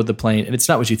has to deal with the plane, and it's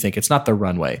not what you think. It's not the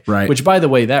runway. Right. Which, by the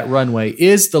way, that runway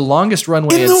is the longest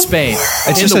runway in Spain.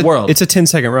 It's in the world. It's a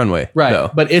 10-second runway. right. though.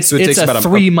 But it's So it takes a about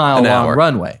 3 mile an long hour.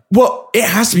 runway. Well, it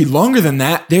has to be longer than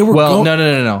that. They were Well, going,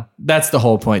 no. That's the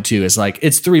whole point too. Is like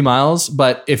it's 3 miles,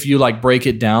 but if you like break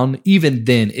it down, even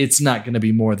then, it's not going to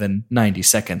be more than 90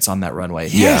 seconds on that runway.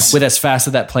 Yes. With as fast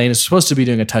as that plane is supposed to be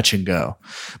doing a touch and go,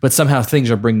 but somehow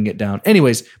things are bringing it down.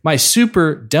 Anyways, my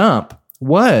super dump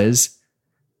was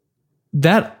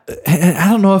that I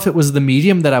don't know if it was the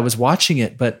medium that I was watching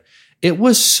it, but it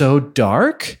was so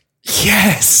dark.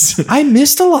 yes. I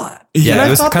missed a lot. Yeah, And it I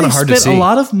was thought kinda they hard to spent see. a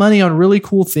lot of money on really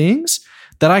cool things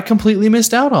that I completely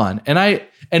missed out on.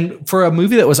 And for a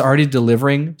movie that was already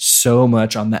delivering so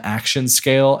much on the action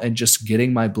scale and just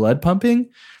getting my blood pumping,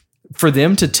 for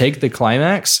them to take the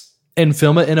climax and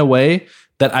film it in a way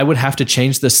that I would have to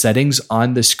change the settings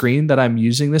on the screen that I'm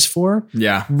using this for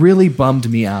Yeah. really bummed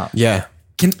me out. Yeah.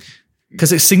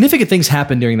 Because significant things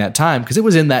happened during that time because it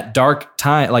was in that dark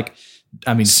time. Like,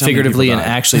 I mean, So many figuratively people and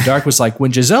died. actually dark was like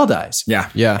when Giselle dies. Yeah.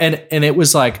 Yeah. And it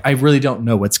was like, I really don't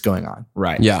know what's going on.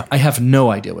 Right. Yeah. I have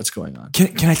no idea what's going on.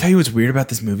 Can I tell you what's weird about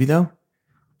this movie though?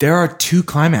 There are 2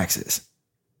 climaxes.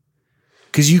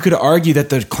 Because you could argue that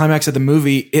the climax of the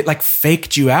movie, it like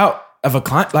faked you out of a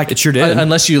climax. Like It sure did.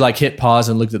 Unless you like hit pause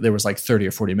and looked that there was like 30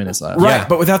 or 40 minutes left. Right. Yeah.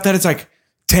 But without that, it's like,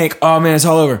 Tank, oh man, it's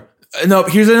all over. No,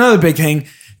 here's another big thing.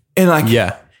 And like,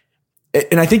 Yeah.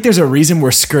 and I think there's a reason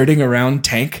we're skirting around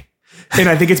Tank. And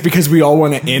I think it's because we all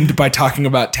want to end by talking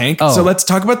about Tank. Oh. So let's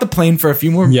talk about the plane for a few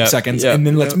more Yep, seconds yep, and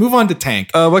then let's move on to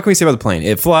Tank. What can we say about the plane?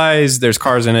 It flies. There's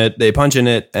cars in it. They punch in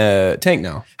it. Tank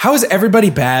now. How is everybody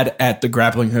bad at the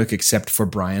grappling hook except for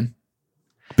Brian?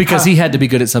 Because he had to be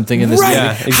good at something in this Right. movie.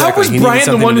 Yeah, How exactly. was He needed Brian the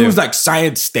something one to who do. was like,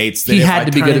 science states that He if had I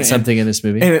to be turn good at it something in this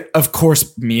movie. And of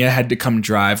course, Mia had to come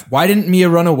drive. Why didn't Mia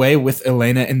run away with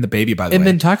Elena and the baby? By the And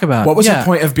way, then talk about what was yeah. the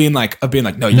point of being like,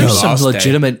 no, you There's some lost it.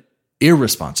 legitimate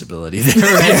irresponsibility there.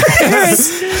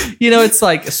 You know, it's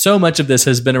like so much of this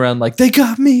has been around like they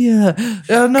got me. Oh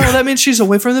no, that means she's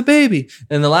away from the baby.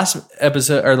 And the last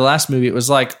episode or the last movie, it was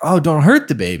like, oh, don't hurt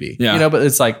the baby. Yeah. You know, but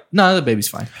it's like, no, the baby's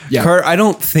fine. Yeah. Kurt, I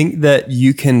don't think that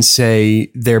you can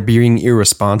say they're being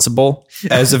irresponsible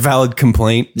as a valid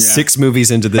complaint. 6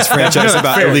 movies into this franchise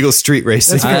about fair. illegal street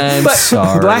racing. I'm But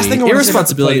sorry. the last thing I wanna say about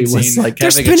the Irresponsibility plane was scene- like They're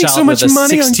having a spending child so much with a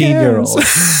money on 16-year-old.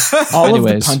 All of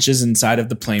Anyways. the punches inside of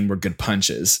the plane were good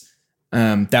punches.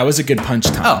 That was a good punch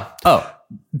time. Oh,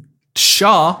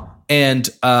 Shaw and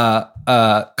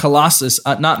Colossus,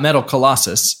 not Metal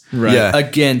Colossus, Right. Yeah.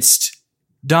 against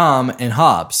Dom and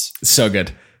Hobbs. So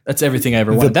good. That's everything I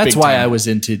ever wanted. That's big why time. I was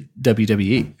into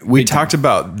WWE. We talked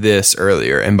about this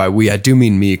earlier, and by we, I do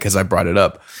mean me because I brought it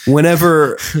up.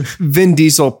 Whenever Vin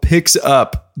Diesel picks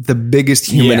up the biggest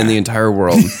human in the entire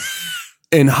world,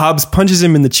 and Hobbs punches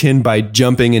him in the chin by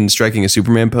jumping and striking a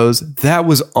Superman pose, that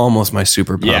was almost my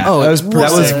super pump. Yeah. Oh, that was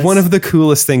That was one of the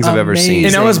coolest things I've ever seen.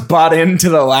 And I was bought into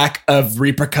the lack of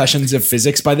repercussions of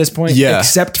physics by this point,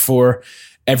 except for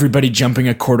everybody jumping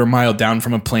a quarter mile down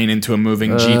from a plane into a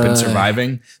moving Jeep and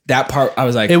surviving. That part, I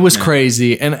was like, It was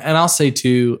crazy. And I'll say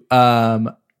too,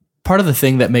 part of the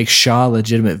thing that makes Shaw a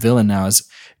legitimate villain now is,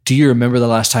 do you remember the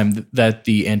last time that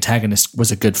the antagonist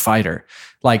was a good fighter?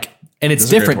 Like, and it's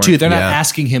different too. They're not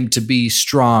asking him to be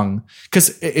strong.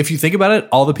 Because if you think about it,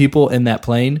 all the people in that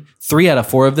plane, 3 out of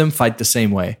 4 of them fight the same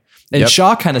way. And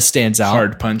Shaw kind of stands out.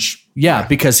 hard punch. Yeah,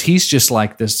 because he's just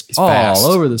like this all fast.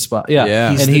 over the spot.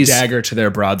 Yeah. He's And the dagger to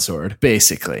their broadsword.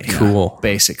 basically Cool.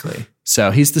 Basically. So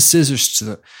he's the scissors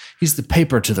he's the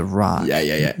paper to the rock.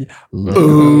 Yeah.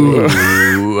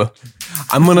 Ooh.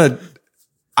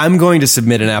 I'm going to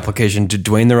submit an application to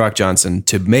Dwayne The Rock Johnson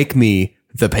to make me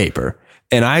the paper.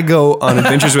 And I go on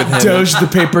adventures with him. Doge the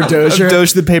paper dozier.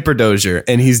 Doge the paper dozier.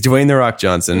 And he's Dwayne The Rock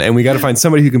Johnson. And we got to find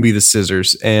somebody who can be the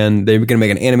scissors. And they're going to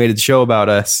make an animated show about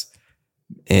us.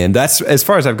 And that's as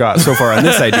far as I've got so far on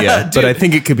this idea. But I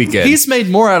think it could be good. He's made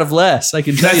more out of less. I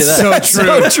can tell you that.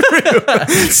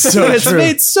 So It's true.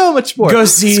 made so much more. Go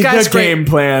see the game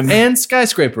plan. And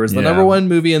Skyscraper is the number 1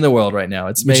 movie in the world right now.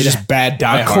 It's Which made is just bad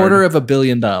Die Hard. $250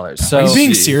 million. So Are you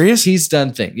being serious? He's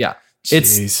done thing. Yeah.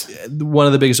 It's one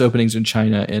of the biggest openings in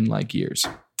China in like years.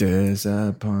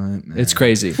 Disappointment. It's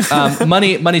crazy.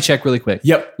 Money check really quick.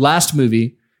 Yep. Last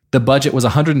movie, the budget was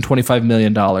 $125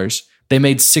 million. They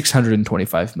made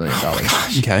 $625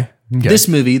 million. okay. This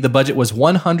movie, the budget was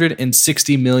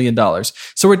 $160 million.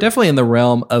 So we're definitely in the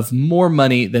realm of more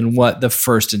money than what the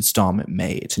first installment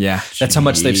made. Yeah. That's how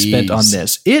much they've spent on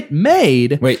this. It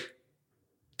made, Wait,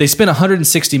 they spent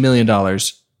 $160 million on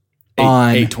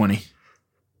 820.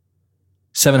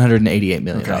 $788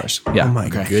 million. Yeah. Oh my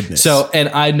goodness. So, and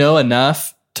I know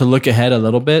enough to look ahead a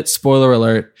little bit. Spoiler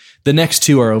alert. The next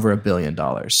 2 are over $1 billion.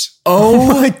 Oh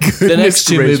my goodness. The next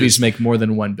 2 gracious. movies make more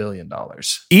than $1 billion.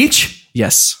 Each?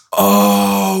 Yes.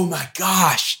 Oh my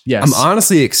gosh. Yes. I'm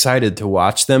honestly excited to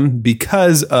watch them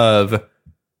because of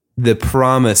the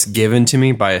promise given to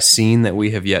me by a scene that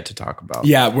we have yet to talk about.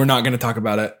 Yeah, we're not going to talk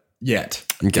about it yet.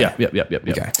 Okay. Yep.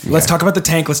 Okay. Let's talk about the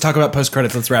tank. Let's talk about post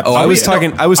credits. Let's wrap. Oh, I was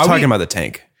talking Are about the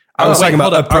tank. I was talking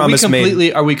about a promise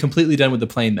made. Are we completely done with the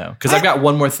plane though? Because I've got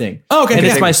one more thing. Oh, okay. And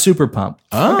Yeah. it's my super pump.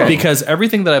 Oh. Because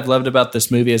everything that I've loved about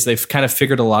this movie is they've kind of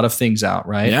figured a lot of things out,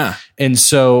 right? Yeah. And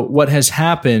so what has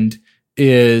happened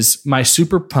is my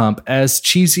super pump, as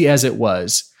cheesy as it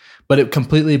was, but it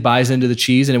completely buys into the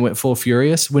cheese and it went full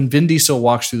furious. When Vin Diesel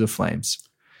walks through the flames,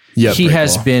 Yep. he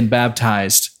has been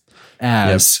baptized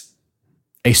as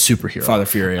a superhero. Father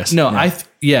Furious. No,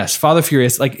 yes, Father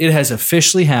Furious. Like, it has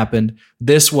officially happened.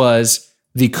 This was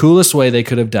the coolest way they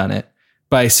could have done it,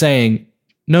 by saying,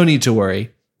 no need to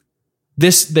worry.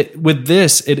 With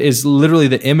this, it is literally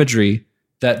the imagery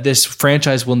that this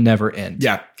franchise will never end.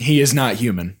 Yeah, he is not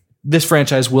human. This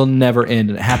franchise will never end.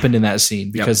 And it happened in that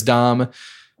scene because Dom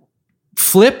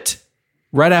flipped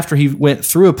right after he went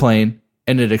through a plane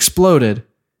and it exploded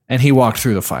and he walked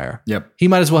through the fire. Yep. He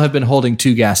might as well have been holding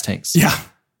 2 gas tanks. Yeah,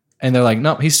 And they're like,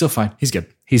 no, he's still fine. he's good.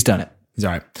 He's done it. He's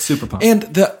all right. Super pumped.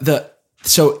 And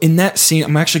so in that scene,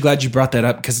 I'm actually glad you brought that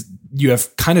up because you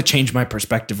have kind of changed my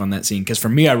perspective on that scene. Because for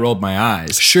me, I rolled my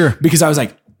eyes. Sure. Because I was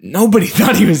like, nobody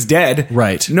thought he was dead.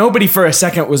 Right. Nobody for a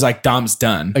second was like, Dom's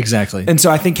done. Exactly. And so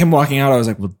I think him walking out, I was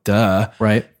like, well, duh.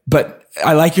 Right. But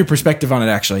I like your perspective on it.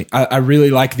 Actually, I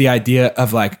really like the idea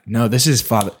of like, no, this is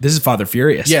Father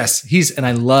Furious. Yes, and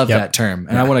I love that term,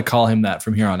 and I want to call him that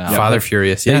from here on out. Father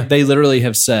Furious. They, Yeah. they literally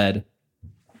have said,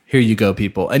 "Here you go,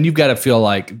 people," and you've got to feel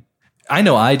like, I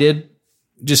know I did,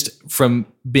 just from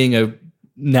being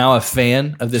now a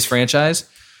fan of this franchise.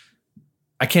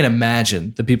 I can't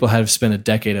imagine the people have spent a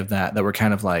decade of that were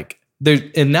kind of like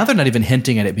and now they're not even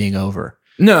hinting at it being over.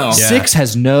 No. 6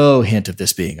 has no hint of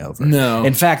this being over. No.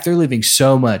 In fact, they're leaving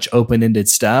so much open-ended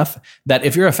stuff that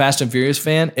if you're a Fast and Furious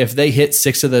fan, if they hit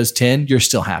 6 of those 10, you're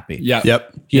still happy. Yeah.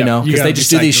 Yep. You know, You because gotta they be just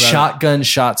do these psyched about it. shotgun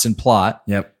shots and plot,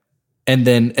 Yep. and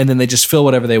then they just fill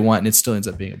whatever they want, and it still ends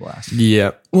up being a blast.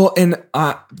 Yep. Well, and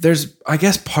there's, I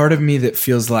guess, part of me that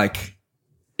feels like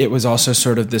it was also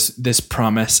sort of this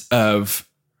promise of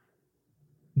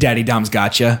Daddy Dom's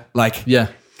gotcha. Like, Yeah.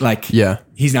 Yeah.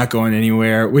 he's not going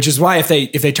anywhere, which is why if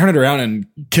they turn it around and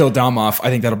kill Dom off,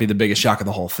 I think that'll be the biggest shock of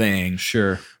the whole thing.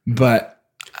 Sure. But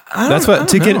That's what,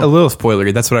 to get a little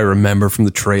spoilery, that's what I remember from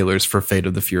the trailers for Fate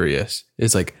of the Furious.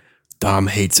 It's like, Dom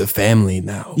hates a family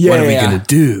now. Yeah, what are we yeah. going to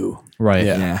do? Right.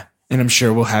 Yeah. And I'm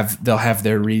sure they'll have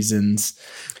their reasons.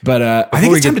 But I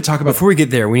think it's time to talk about Before we get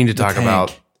there, we need to talk tank.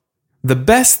 about the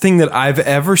best thing that I've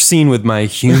ever seen with my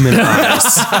human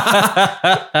eyes.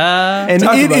 And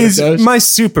Talk it about is it, Doge. my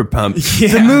Super Pump.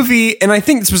 Yeah. The movie, and I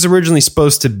think this was originally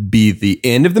supposed to be the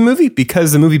end of the movie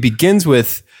because the movie begins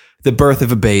with the birth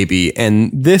of a baby.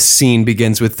 And this scene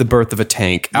begins with the birth of a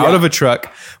tank out of a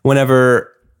truck.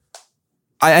 Whenever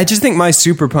I just think my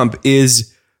Super Pump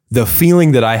is the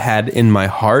feeling that I had in my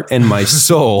heart and my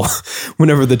soul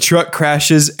whenever the truck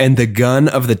crashes and the gun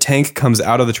of the tank comes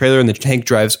out of the trailer and the tank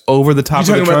drives over the top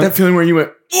You're of the talking about trunk. that feeling where you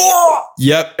went, oh!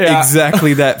 Yep, Yeah.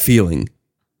 exactly that feeling.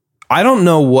 I don't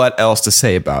know what else to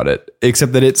say about it,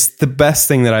 except that it's the best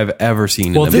thing that I've ever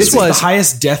seen. Well, in a this movie. This was was- the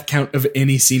highest death count of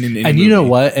any scene in any And movie. you know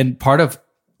what? And part of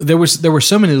there were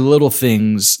so many little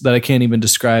things that I can't even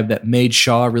describe that made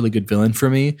Shaw a really good villain for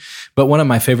me. But one of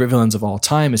my favorite villains of all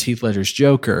time is Heath Ledger's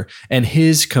Joker, and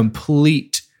his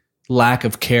complete lack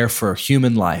of care for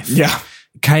human life. Yeah.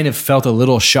 Kind of felt a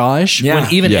little Shawish Yeah.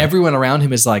 when even Yeah. everyone around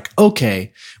him is like,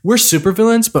 okay, we're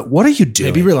supervillains, but what are you doing?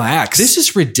 Maybe relax. This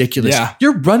is ridiculous. Yeah.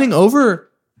 You're running over,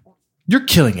 you're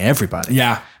killing everybody.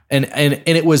 Yeah. And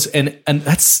it was and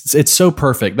it's so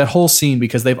perfect, that whole scene,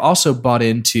 because they've also bought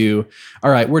into,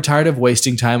 all right, we're tired of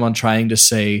wasting time on trying to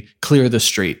say clear the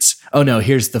streets. Oh no,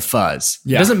 here's the fuzz.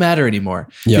 Yeah. It doesn't matter anymore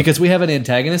because we have an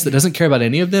antagonist that doesn't care about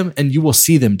any of them, and you will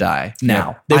see them die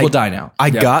now. They will die now.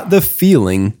 I got the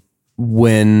feeling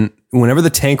whenever the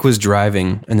tank was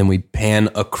driving and then we pan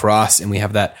across and we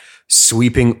have that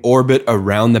sweeping orbit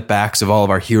around the backs of all of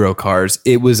our hero cars.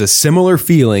 It was a similar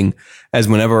feeling as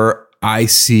whenever I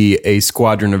see a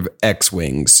squadron of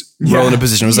X-Wings roll into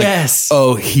position. It was Yes. like,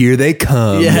 oh, here they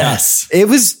come. Yes. It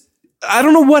was, I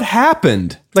don't know what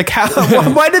happened. Like, how,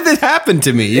 why did this happen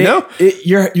to me? You know?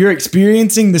 You're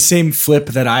experiencing the same flip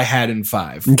that I had in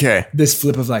 5. Okay. This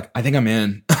flip of like, I think I'm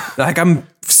in. Like, I'm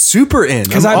super in.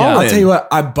 Because I'm all I'll in. tell you what,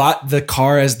 I bought the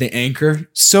car as the anchor.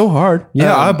 So hard.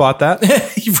 Yeah, I bought that.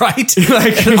 Right.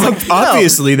 Like,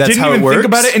 Obviously, that's didn't how even it works. think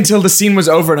about it until the scene was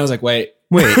over, and I was like, wait.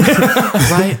 Wait.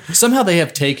 Right. Somehow they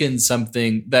have taken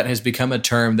something that has become a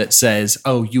term that says,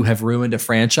 "Oh, you have ruined a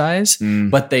franchise,"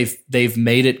 but they've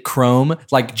made it chrome,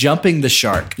 like jumping the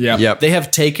shark. Yeah. Yep. They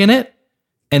have taken it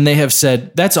and they have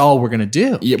said, "That's all we're going to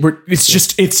do." Yeah,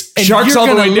 it's And sharks you're all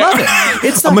the gonna way down. love it.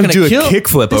 It's not I'm gonna gonna do a kill,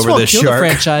 kickflip this over won't this kill shark. The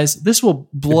franchise. This will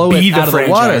blow Be it the out of the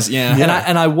water. franchise, yeah.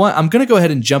 And I'm going to go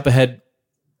ahead and jump ahead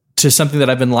to something that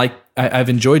I've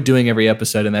enjoyed doing every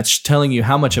episode, and that's telling you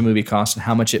how much a movie cost and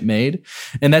how much it made.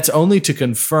 And that's only to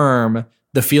confirm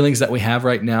the feelings that we have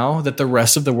right now, that the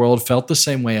rest of the world felt the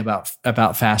same way about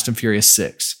Fast and Furious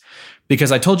 6.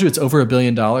 Because I told you it's over $1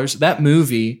 billion. That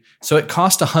movie, so it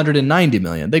cost $190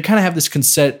 million. They kind of have this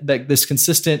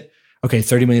consistent, okay,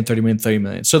 30 million, 30 million, 30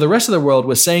 million. So the rest of the world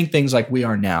was saying things like we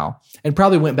are now, and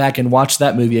probably went back and watched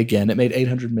that movie again. It made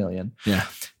 800 million. Yeah.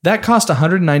 That cost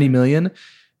 190 million.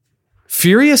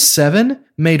 Furious 7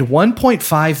 made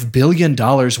 $1.5 billion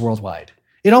worldwide.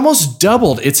 It almost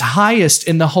doubled its highest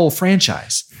in the whole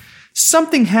franchise.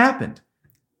 Something happened.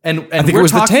 And think it we're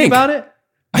was the talking tank. about it.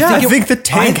 I think the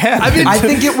tank happened. I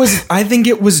think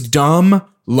it was Dom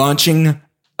launching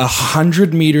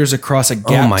 100 meters across a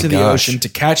gap my to the gosh. ocean to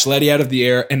catch Letty out of the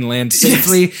air and land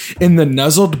safely in the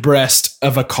nuzzled breast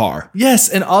of a car. Yes,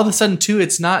 and all of a sudden too,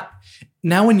 it's not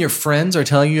now when your friends are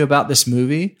telling you about this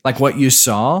movie, like what you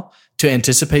saw, to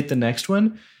anticipate the next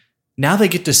one. Now they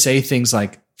get to say things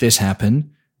like this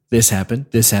happened, this happened,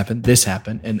 this happened, this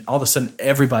happened, and all of a sudden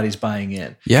everybody's buying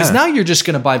in. Yeah. Because now you're just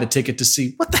going to buy the ticket to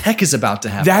see what the heck is about to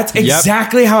happen. That's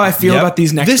exactly how I feel Yep. about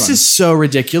these next this ones. is so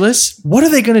ridiculous. What are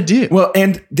they going to do? Well,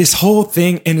 and this whole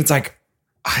thing, and it's like,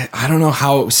 I don't know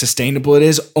how sustainable it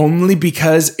is, only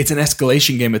because it's an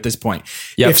escalation game at this point.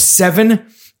 Yep. If 7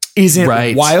 isn't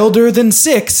Right. wilder than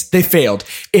 6, they failed.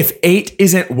 If 8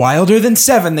 isn't wilder than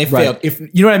 7, they failed. If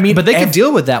you know what I mean? But they could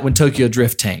deal with that when Tokyo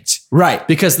Drift tanked. right.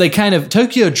 Because they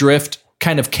Tokyo Drift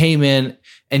kind of came in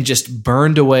and just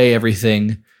burned away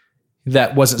everything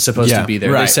that wasn't supposed Yeah, to be there.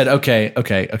 They right. said, okay,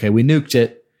 we nuked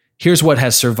it. Here's what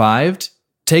has survived.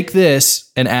 Take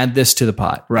this and add this to the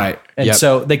pot. Right. And Yep.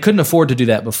 so they couldn't afford to do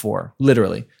that before,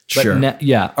 literally. But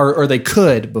Sure. or they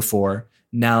could before.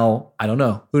 Now, I don't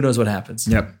know. Who knows what happens?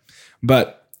 Yep.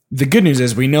 But the good news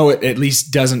is we know it at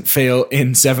least doesn't fail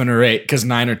in 7 or 8 because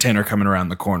 9 or 10 are coming around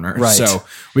the corner. Right. So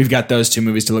we've got those 2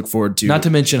 movies to look forward to. Not to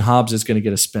mention Hobbs is going to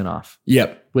get a spinoff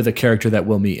Yep. with a character that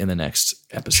we'll meet in the next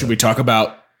episode. Should we talk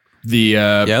about the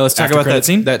Yeah, let's talk after about credit that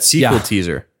scene? that sequel Yeah.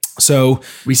 teaser. So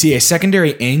we see a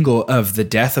secondary angle of the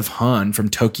death of Han from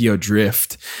Tokyo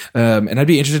Drift. And I'd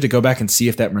be interested to go back and see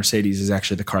if that Mercedes is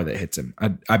actually the car that hits him.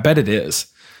 I bet it is.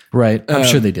 Right. I'm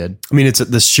sure they did. I mean, it's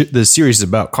the series is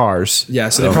about cars. Yeah,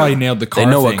 so they probably nailed the car. They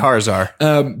know thing. what cars are.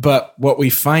 But what we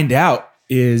find out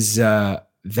is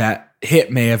that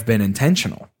hit may have been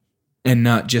intentional and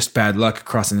not just bad luck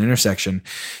across an intersection,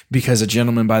 because a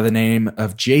gentleman by the name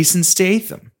of Jason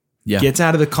Statham gets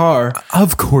out of the car.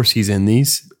 Of course, he's in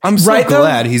these. I'm so Right, though?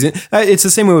 glad he's in. It's the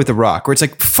same way with The Rock, where it's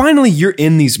like, finally, you're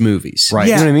in these movies, right?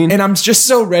 Yeah, You know what I mean? And I'm just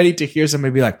so ready to hear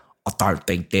somebody be like, I don't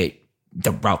think that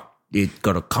The Rock is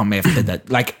gonna come after that.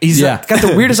 Like, he's got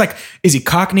the weirdest, like, is he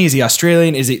Cockney? Is he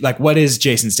Australian? Is he, like, what is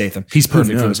Jason Statham? He's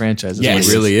perfect for the knows? franchise. Yeah,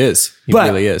 He really is. He But-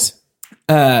 really is.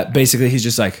 Basically, he's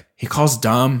just like, he calls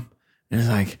Dom and he's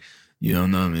like, you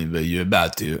don't know me, but you're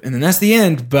about to. And then that's the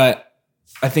end. But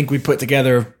I think we put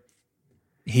together,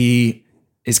 he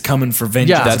is coming for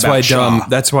vengeance. Yeah, That's about why Shaw. Dom.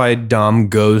 That's why Dom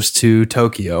goes to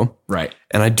Tokyo. Right.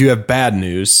 And I do have bad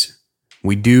news.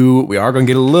 We are going to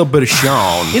get a little bit of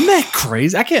Sean. Isn't that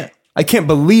crazy? I can't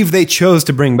believe they chose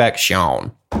to bring back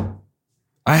Sean.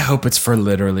 I hope it's for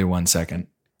literally 1 second.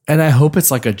 And I hope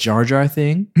it's like a Jar Jar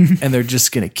thing, and they're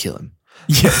just gonna kill him.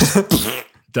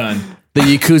 Done. The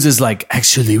Yakuza's like,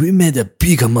 actually, we made a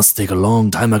bigger mistake a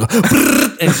long time ago.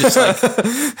 And just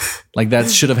like that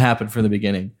should have happened from the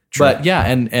beginning. But yeah,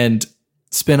 and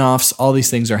spin-offs, all these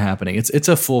things are happening. It's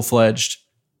a full-fledged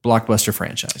blockbuster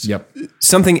franchise. Yep.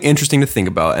 Something interesting to think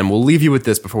about, and we'll leave you with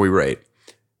this before we rate.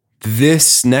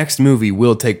 This next movie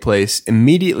will take place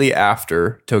immediately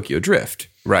after Tokyo Drift,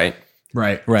 right?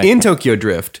 Right. Right. In Tokyo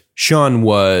Drift, Sean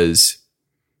was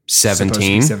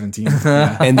 17, 17.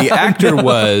 Yeah. and the actor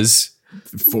was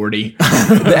 40.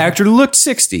 the actor looked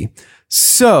 60.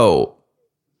 So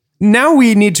now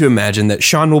we need to imagine that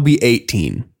Sean will be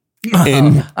 18.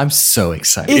 And I'm so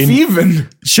excited. If even.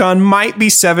 Sean might be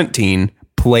 17,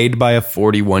 played by a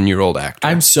 41-year-old actor.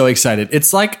 I'm so excited.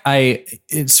 It's like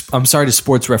I'm sorry to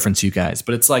sports reference you guys,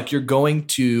 but it's like you're going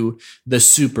to the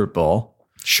Super Bowl.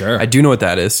 Sure. I do know what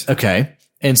that is. Okay.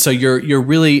 And so you're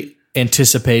really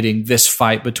anticipating this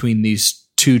fight between these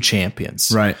two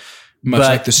champions. Right. Much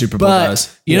like the Super Bowl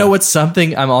does. You know what's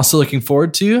something I'm also looking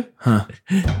forward to?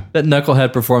 That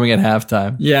Knucklehead performing at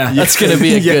halftime. Yeah. That's going to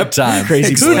be a good time.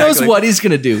 Crazy Who knows exactly. what he's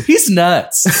going to do? He's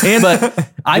nuts. But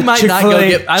I might not go Chick-fil-A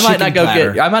get I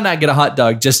might not get a hot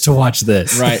dog just to watch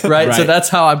this. Right, Right. So right. that's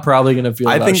how I'm probably going to feel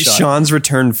I about think Sean. Sean's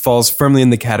return falls firmly in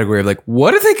the category of like,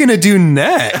 what are they going to do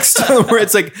next? Where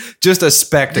it's like just a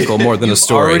spectacle more than a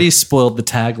story. Already spoiled the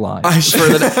tagline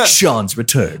for the Sean's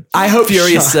return. I hope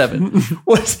Furious Sean- 7.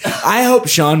 I hope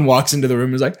Sean walks into the room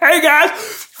and is like, hey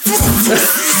guys.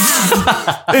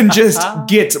 and just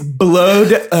gets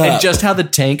blowed up. And just how the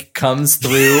tank comes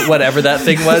through whatever that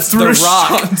thing was. Through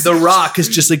The rock is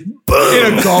just like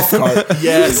in a golf cart.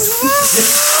 yes.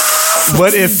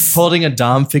 What if Holding a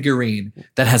Dom figurine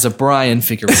that has a Brian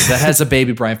figurine that has a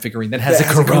baby Brian figurine that has a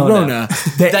Has a Corona.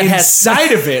 that That has-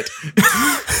 inside of it.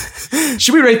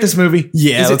 Should we rate this movie?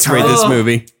 Yeah, Is it let's rate time? this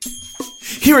movie.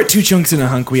 Here at Two Chunks and a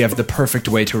Hunk, we have the perfect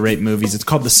way to rate movies. It's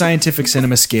called the Scientific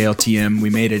Cinema Scale, TM. We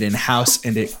made it in-house,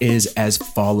 and it is as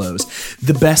follows.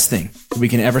 The best thing we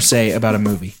can ever say about a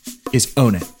movie is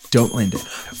own it, don't lend it.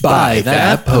 Buy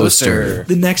that poster.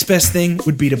 The next best thing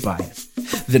would be to buy it.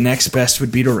 The next best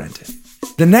would be to rent it.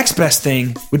 The next best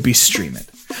thing would be stream it.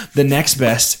 The next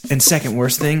best and second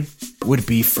worst thing would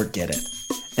be forget it.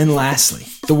 And lastly,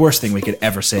 the worst thing we could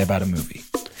ever say about a movie.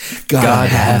 God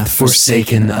hath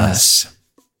forsaken us.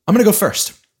 I'm going to go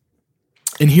first.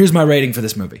 And here's my rating for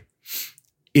this movie.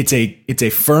 It's a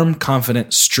firm,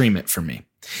 confident stream it for me.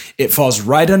 It falls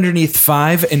right underneath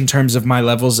 5 in terms of my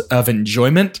levels of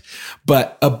enjoyment,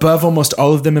 but above almost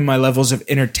all of them in my levels of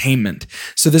entertainment.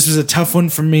 So this was a tough one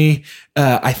for me.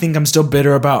 I think I'm still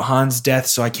bitter about Han's death,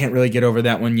 so I can't really get over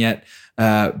that one yet.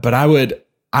 But I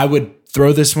would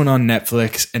throw this one on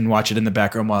Netflix and watch it in the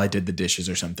background while I did the dishes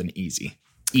or something. Easy.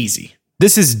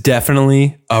 This is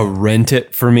definitely a rent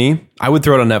it for me. I would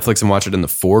throw it on Netflix and watch it in the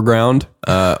foreground,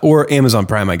 or Amazon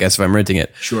Prime, I guess, if I'm renting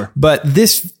it. Sure. But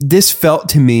this felt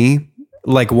to me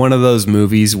like one of those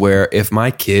movies where if my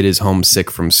kid is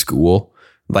homesick from school,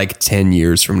 like 10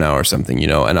 years from now or something, you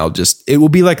know, and it will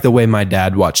be like the way my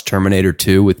dad watched Terminator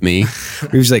 2 with me.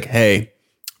 He was like, hey,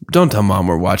 don't tell mom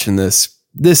we're watching this.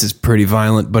 This is pretty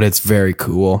violent, but it's very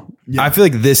cool. Yeah. I feel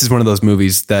like this is one of those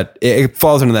movies that it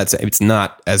falls into that same, it's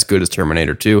not as good as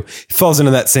Terminator 2. It falls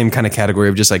into that same kind of category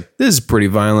of just like, this is pretty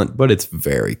violent, but it's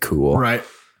very cool. Right.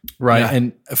 Right. Yeah.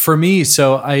 And for me,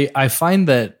 so I find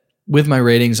that with my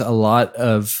ratings, a lot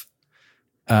of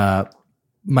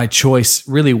my choice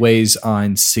really weighs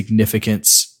on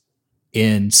significance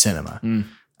in cinema.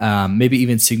 Maybe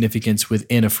even significance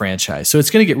within a franchise. So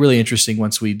it's going to get really interesting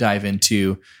once we dive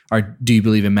into our Do You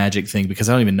Believe in Magic thing, because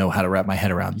I don't even know how to wrap my head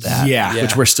around that,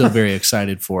 which we're still very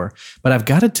excited for. But I've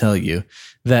got to tell you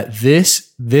that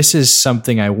this is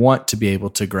something I want to be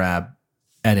able to grab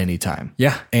at any time.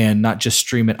 Yeah. And not just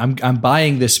stream it. I'm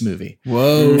buying this movie.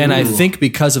 Whoa. And I think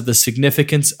because of the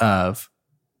significance of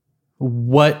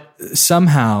what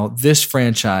somehow this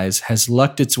franchise has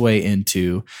lucked its way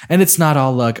into, and it's not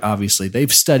all luck, obviously.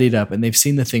 They've studied up and they've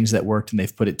seen the things that worked and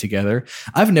they've put it together.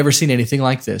 I've never seen anything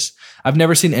like this. I've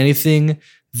never seen anything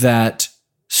that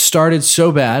started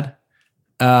so bad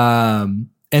and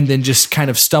then just kind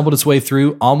of stumbled its way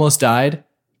through, almost died,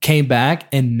 came back,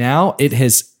 and now it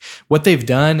has, what they've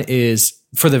done is,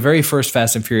 for the very first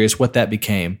Fast and Furious, what that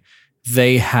became,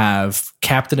 they have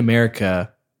Captain America'd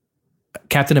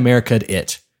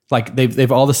it. Like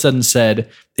they've all of a sudden said,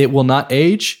 it will not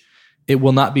age, it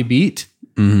will not be beat,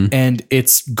 and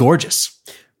it's gorgeous.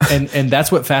 And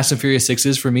that's what Fast and Furious 6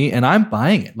 is for me, and I'm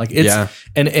buying it. Like it's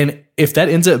and if that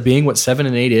ends up being what 7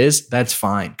 and 8 is, that's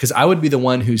fine. Because I would be the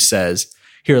one who says,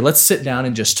 here, let's sit down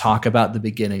and just talk about the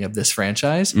beginning of this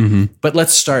franchise. But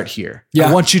let's start here. Yeah.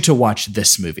 I want you to watch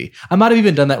this movie. I might have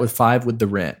even done that with 5 with The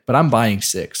Rent, but I'm buying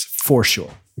 6 for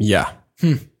sure. Yeah.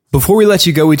 Before we let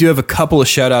you go, we do have a couple of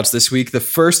shout outs this week. The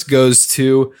first goes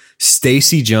to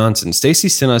Stacy Johnson. Stacy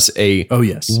sent us a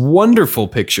wonderful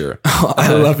picture.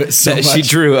 I love it so that much. she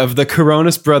drew of the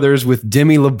Coronas brothers with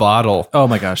Demi Lovato. Oh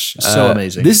my gosh. So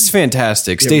amazing. This is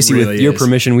fantastic. Stacy, really with your is.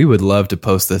 permission, we would love to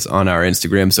post this on our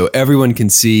Instagram so everyone can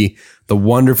see the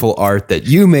wonderful art that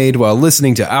you made while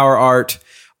listening to our art.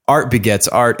 Art begets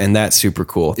art, and that's super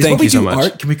cool. Is Thank what we you so do much.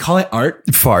 Art? Can we call it art?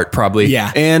 Fart, probably.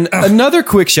 Yeah. And another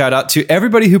quick shout out to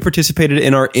everybody who participated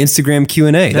in our Instagram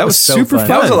Q&A. That was so super fun. fun.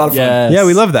 That was a lot of fun. Yes. Yeah,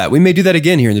 we love that. We may do that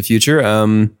again here in the future.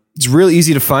 It's really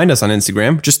easy to find us on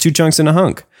Instagram. Just 2 chunks and a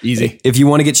hunk. Easy. If you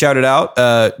want to get shouted out,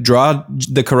 draw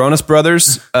the Coronas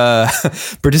brothers,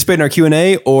 participate in our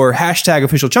Q&A, or hashtag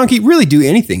official chunky. Really do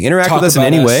anything. Interact Talk with us in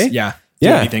about any us. way. Yeah. Do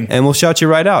Yeah. anything. And we'll shout you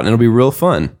right out, and it'll be real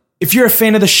fun. If you're a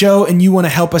fan of the show and you want to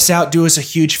help us out, do us a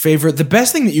huge favor. The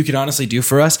best thing that you could honestly do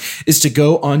for us is to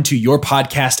go onto your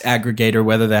podcast aggregator,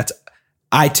 whether that's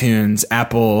iTunes,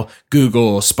 Apple,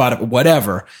 Google, Spotify,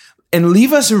 whatever, and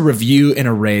leave us a review and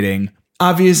a rating.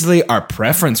 Obviously, our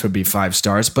preference would be 5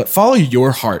 stars, but follow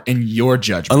your heart and your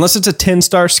judgment. Unless it's a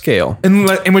 10-star scale. In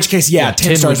which case,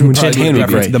 10 stars would probably 10 be would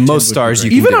be great. the most stars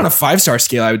you can Even do. on a 5-star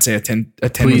scale, I would say a 10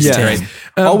 would be Please, great.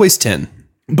 10. Always 10.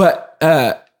 But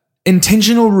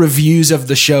intentional reviews of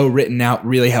the show written out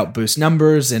really help boost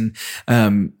numbers, and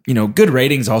good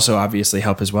ratings also obviously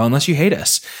help as well, unless you hate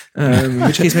us, in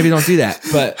which case maybe don't do that.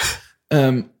 But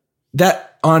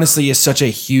that honestly is such a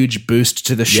huge boost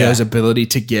to the show's ability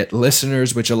to get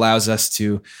listeners, which allows us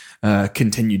to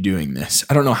continue doing this.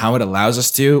 I don't know how it allows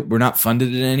us to. We're not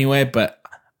funded in any way, but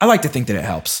I like to think that it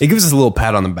helps. It gives us a little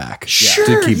pat on the back. Sure,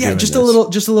 To keep yeah, doing just this.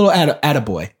 a little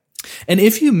attaboy. And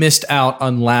if you missed out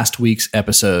on last week's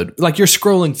episode, like you're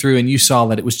scrolling through and you saw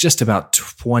that it was just about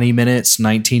 20 minutes,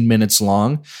 19 minutes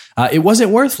long, it wasn't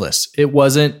worthless. It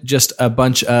wasn't just a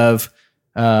bunch of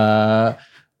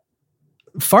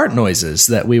fart noises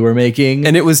that we were making.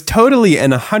 And it was totally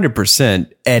and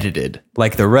 100% edited,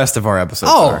 like the rest of our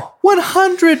episodes are.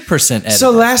 100% edited.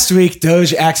 So last week,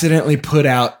 Doge accidentally put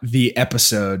out the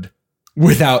episode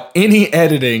without any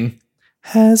editing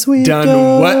As we done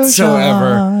go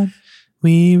whatsoever. on,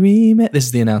 we remit. This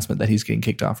is the announcement that he's getting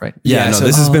kicked off, right? Yeah, no, so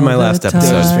this has been my all last the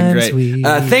episode. It's been times we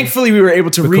great. Thankfully, we were able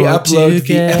to re-upload the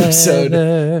together.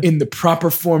 episode in the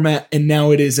proper format, and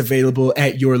now it is available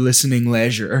at your listening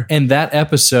leisure. And that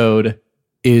episode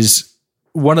is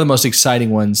one of the most exciting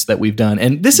ones that we've done.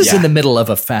 And this is Yeah. in the middle of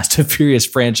a Fast and Furious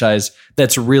franchise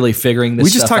that's really figuring this We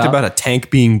just stuff talked out. about a tank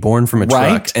being born from a truck,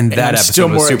 Right. and that I'm still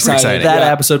episode was more super excited. exciting. That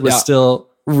Yeah. episode was Yeah. still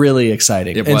really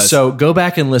exciting. It and was. so go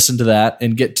back and listen to that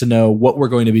and get to know what we're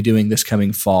going to be doing this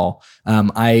coming fall. I'm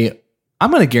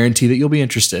going to guarantee that you'll be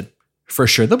interested for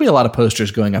sure. There'll be a lot of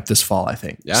posters going up this fall, I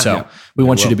think. We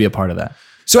want you to be a part of that.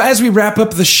 So as we wrap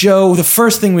up the show, the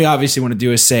first thing we obviously want to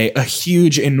do is say a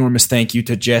huge, enormous thank you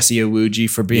to Jesse Awuji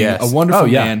for being Yes. a wonderful Oh,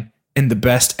 yeah. man and the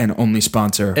best and only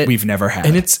sponsor we've never had.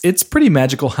 And it's pretty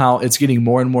magical how it's getting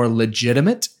more and more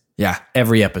legitimate yeah.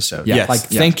 every episode. Yes. Like,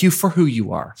 Yeah. thank you for who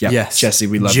you are. Yeah. Yes. Jesse,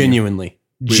 we love you. Genuinely.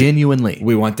 Genuinely.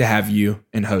 We want to have you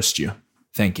and host you.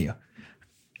 Thank you.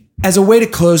 As a way to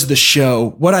close the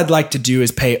show, what I'd like to do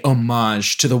is pay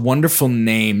homage to the wonderful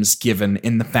names given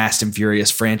in the Fast and Furious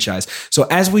franchise. So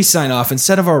as we sign off,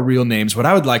 instead of our real names, what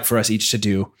I would like for us each to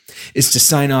do is to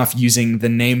sign off using the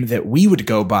name that we would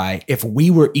go by if we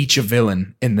were each a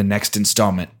villain in the next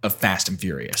installment of Fast and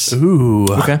Furious. Ooh.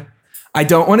 Okay. I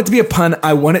don't want it to be a pun.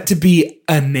 I want it to be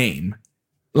a name.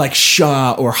 Like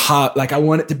Shaw or Ha. Like I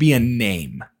want it to be a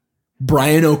name.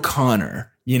 Brian O'Connor.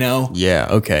 You know, Yeah.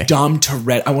 Okay. Dom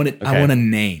Toretto. I want it. I Okay. want a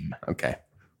name. Okay.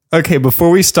 Okay, before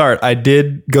we start, I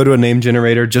did go to a name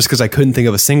generator just because I couldn't think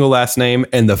of a single last name.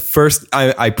 And the first,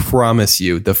 I promise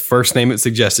you, the first name it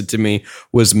suggested to me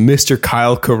was Mr.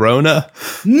 Kyle Corona.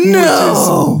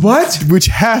 No, what? Which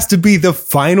has to be the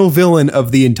final villain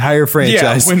of the entire Yeah,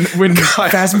 franchise. when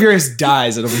Fast and Furious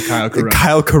dies, it'll be Kyle Corona.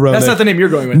 Kyle Corona. That's not the name you're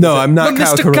going with. No, is it? I'm not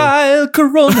Kyle Mr. Corona. Kyle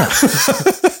Corona.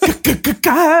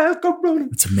 Kyle Corona.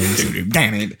 It's amazing.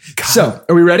 Damn it. So,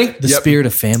 are we ready? The spirit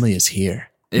of family is here.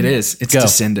 It is. It's Go.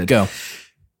 descended. Go.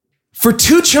 For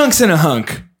 2 chunks and a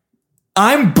hunk,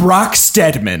 I'm Brock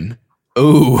Stedman.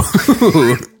 Ooh.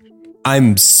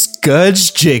 I'm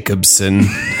Scudge Jacobson.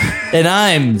 And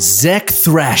I'm Zek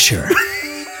Thrasher.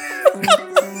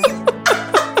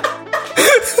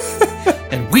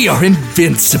 And we are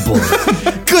invincible.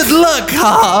 Good luck,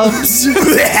 Hobbs.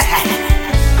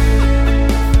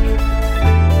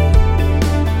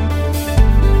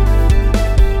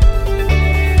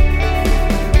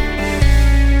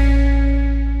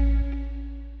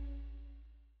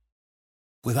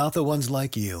 Without the ones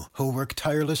like you, who work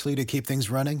tirelessly to keep things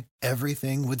running,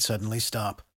 everything would suddenly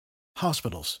stop.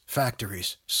 Hospitals,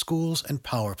 factories, schools, and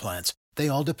power plants, they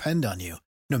all depend on you.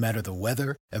 No matter the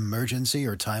weather, emergency,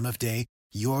 or time of day,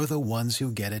 you're the ones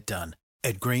who get it done.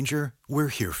 At Grainger, we're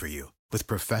here for you with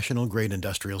professional-grade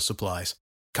industrial supplies.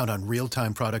 Count on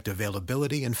real-time product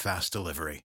availability and fast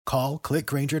delivery. Call,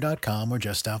 clickgrainger.com, or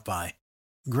just stop by.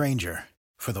 Grainger,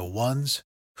 for the ones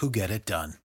who get it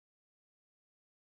done.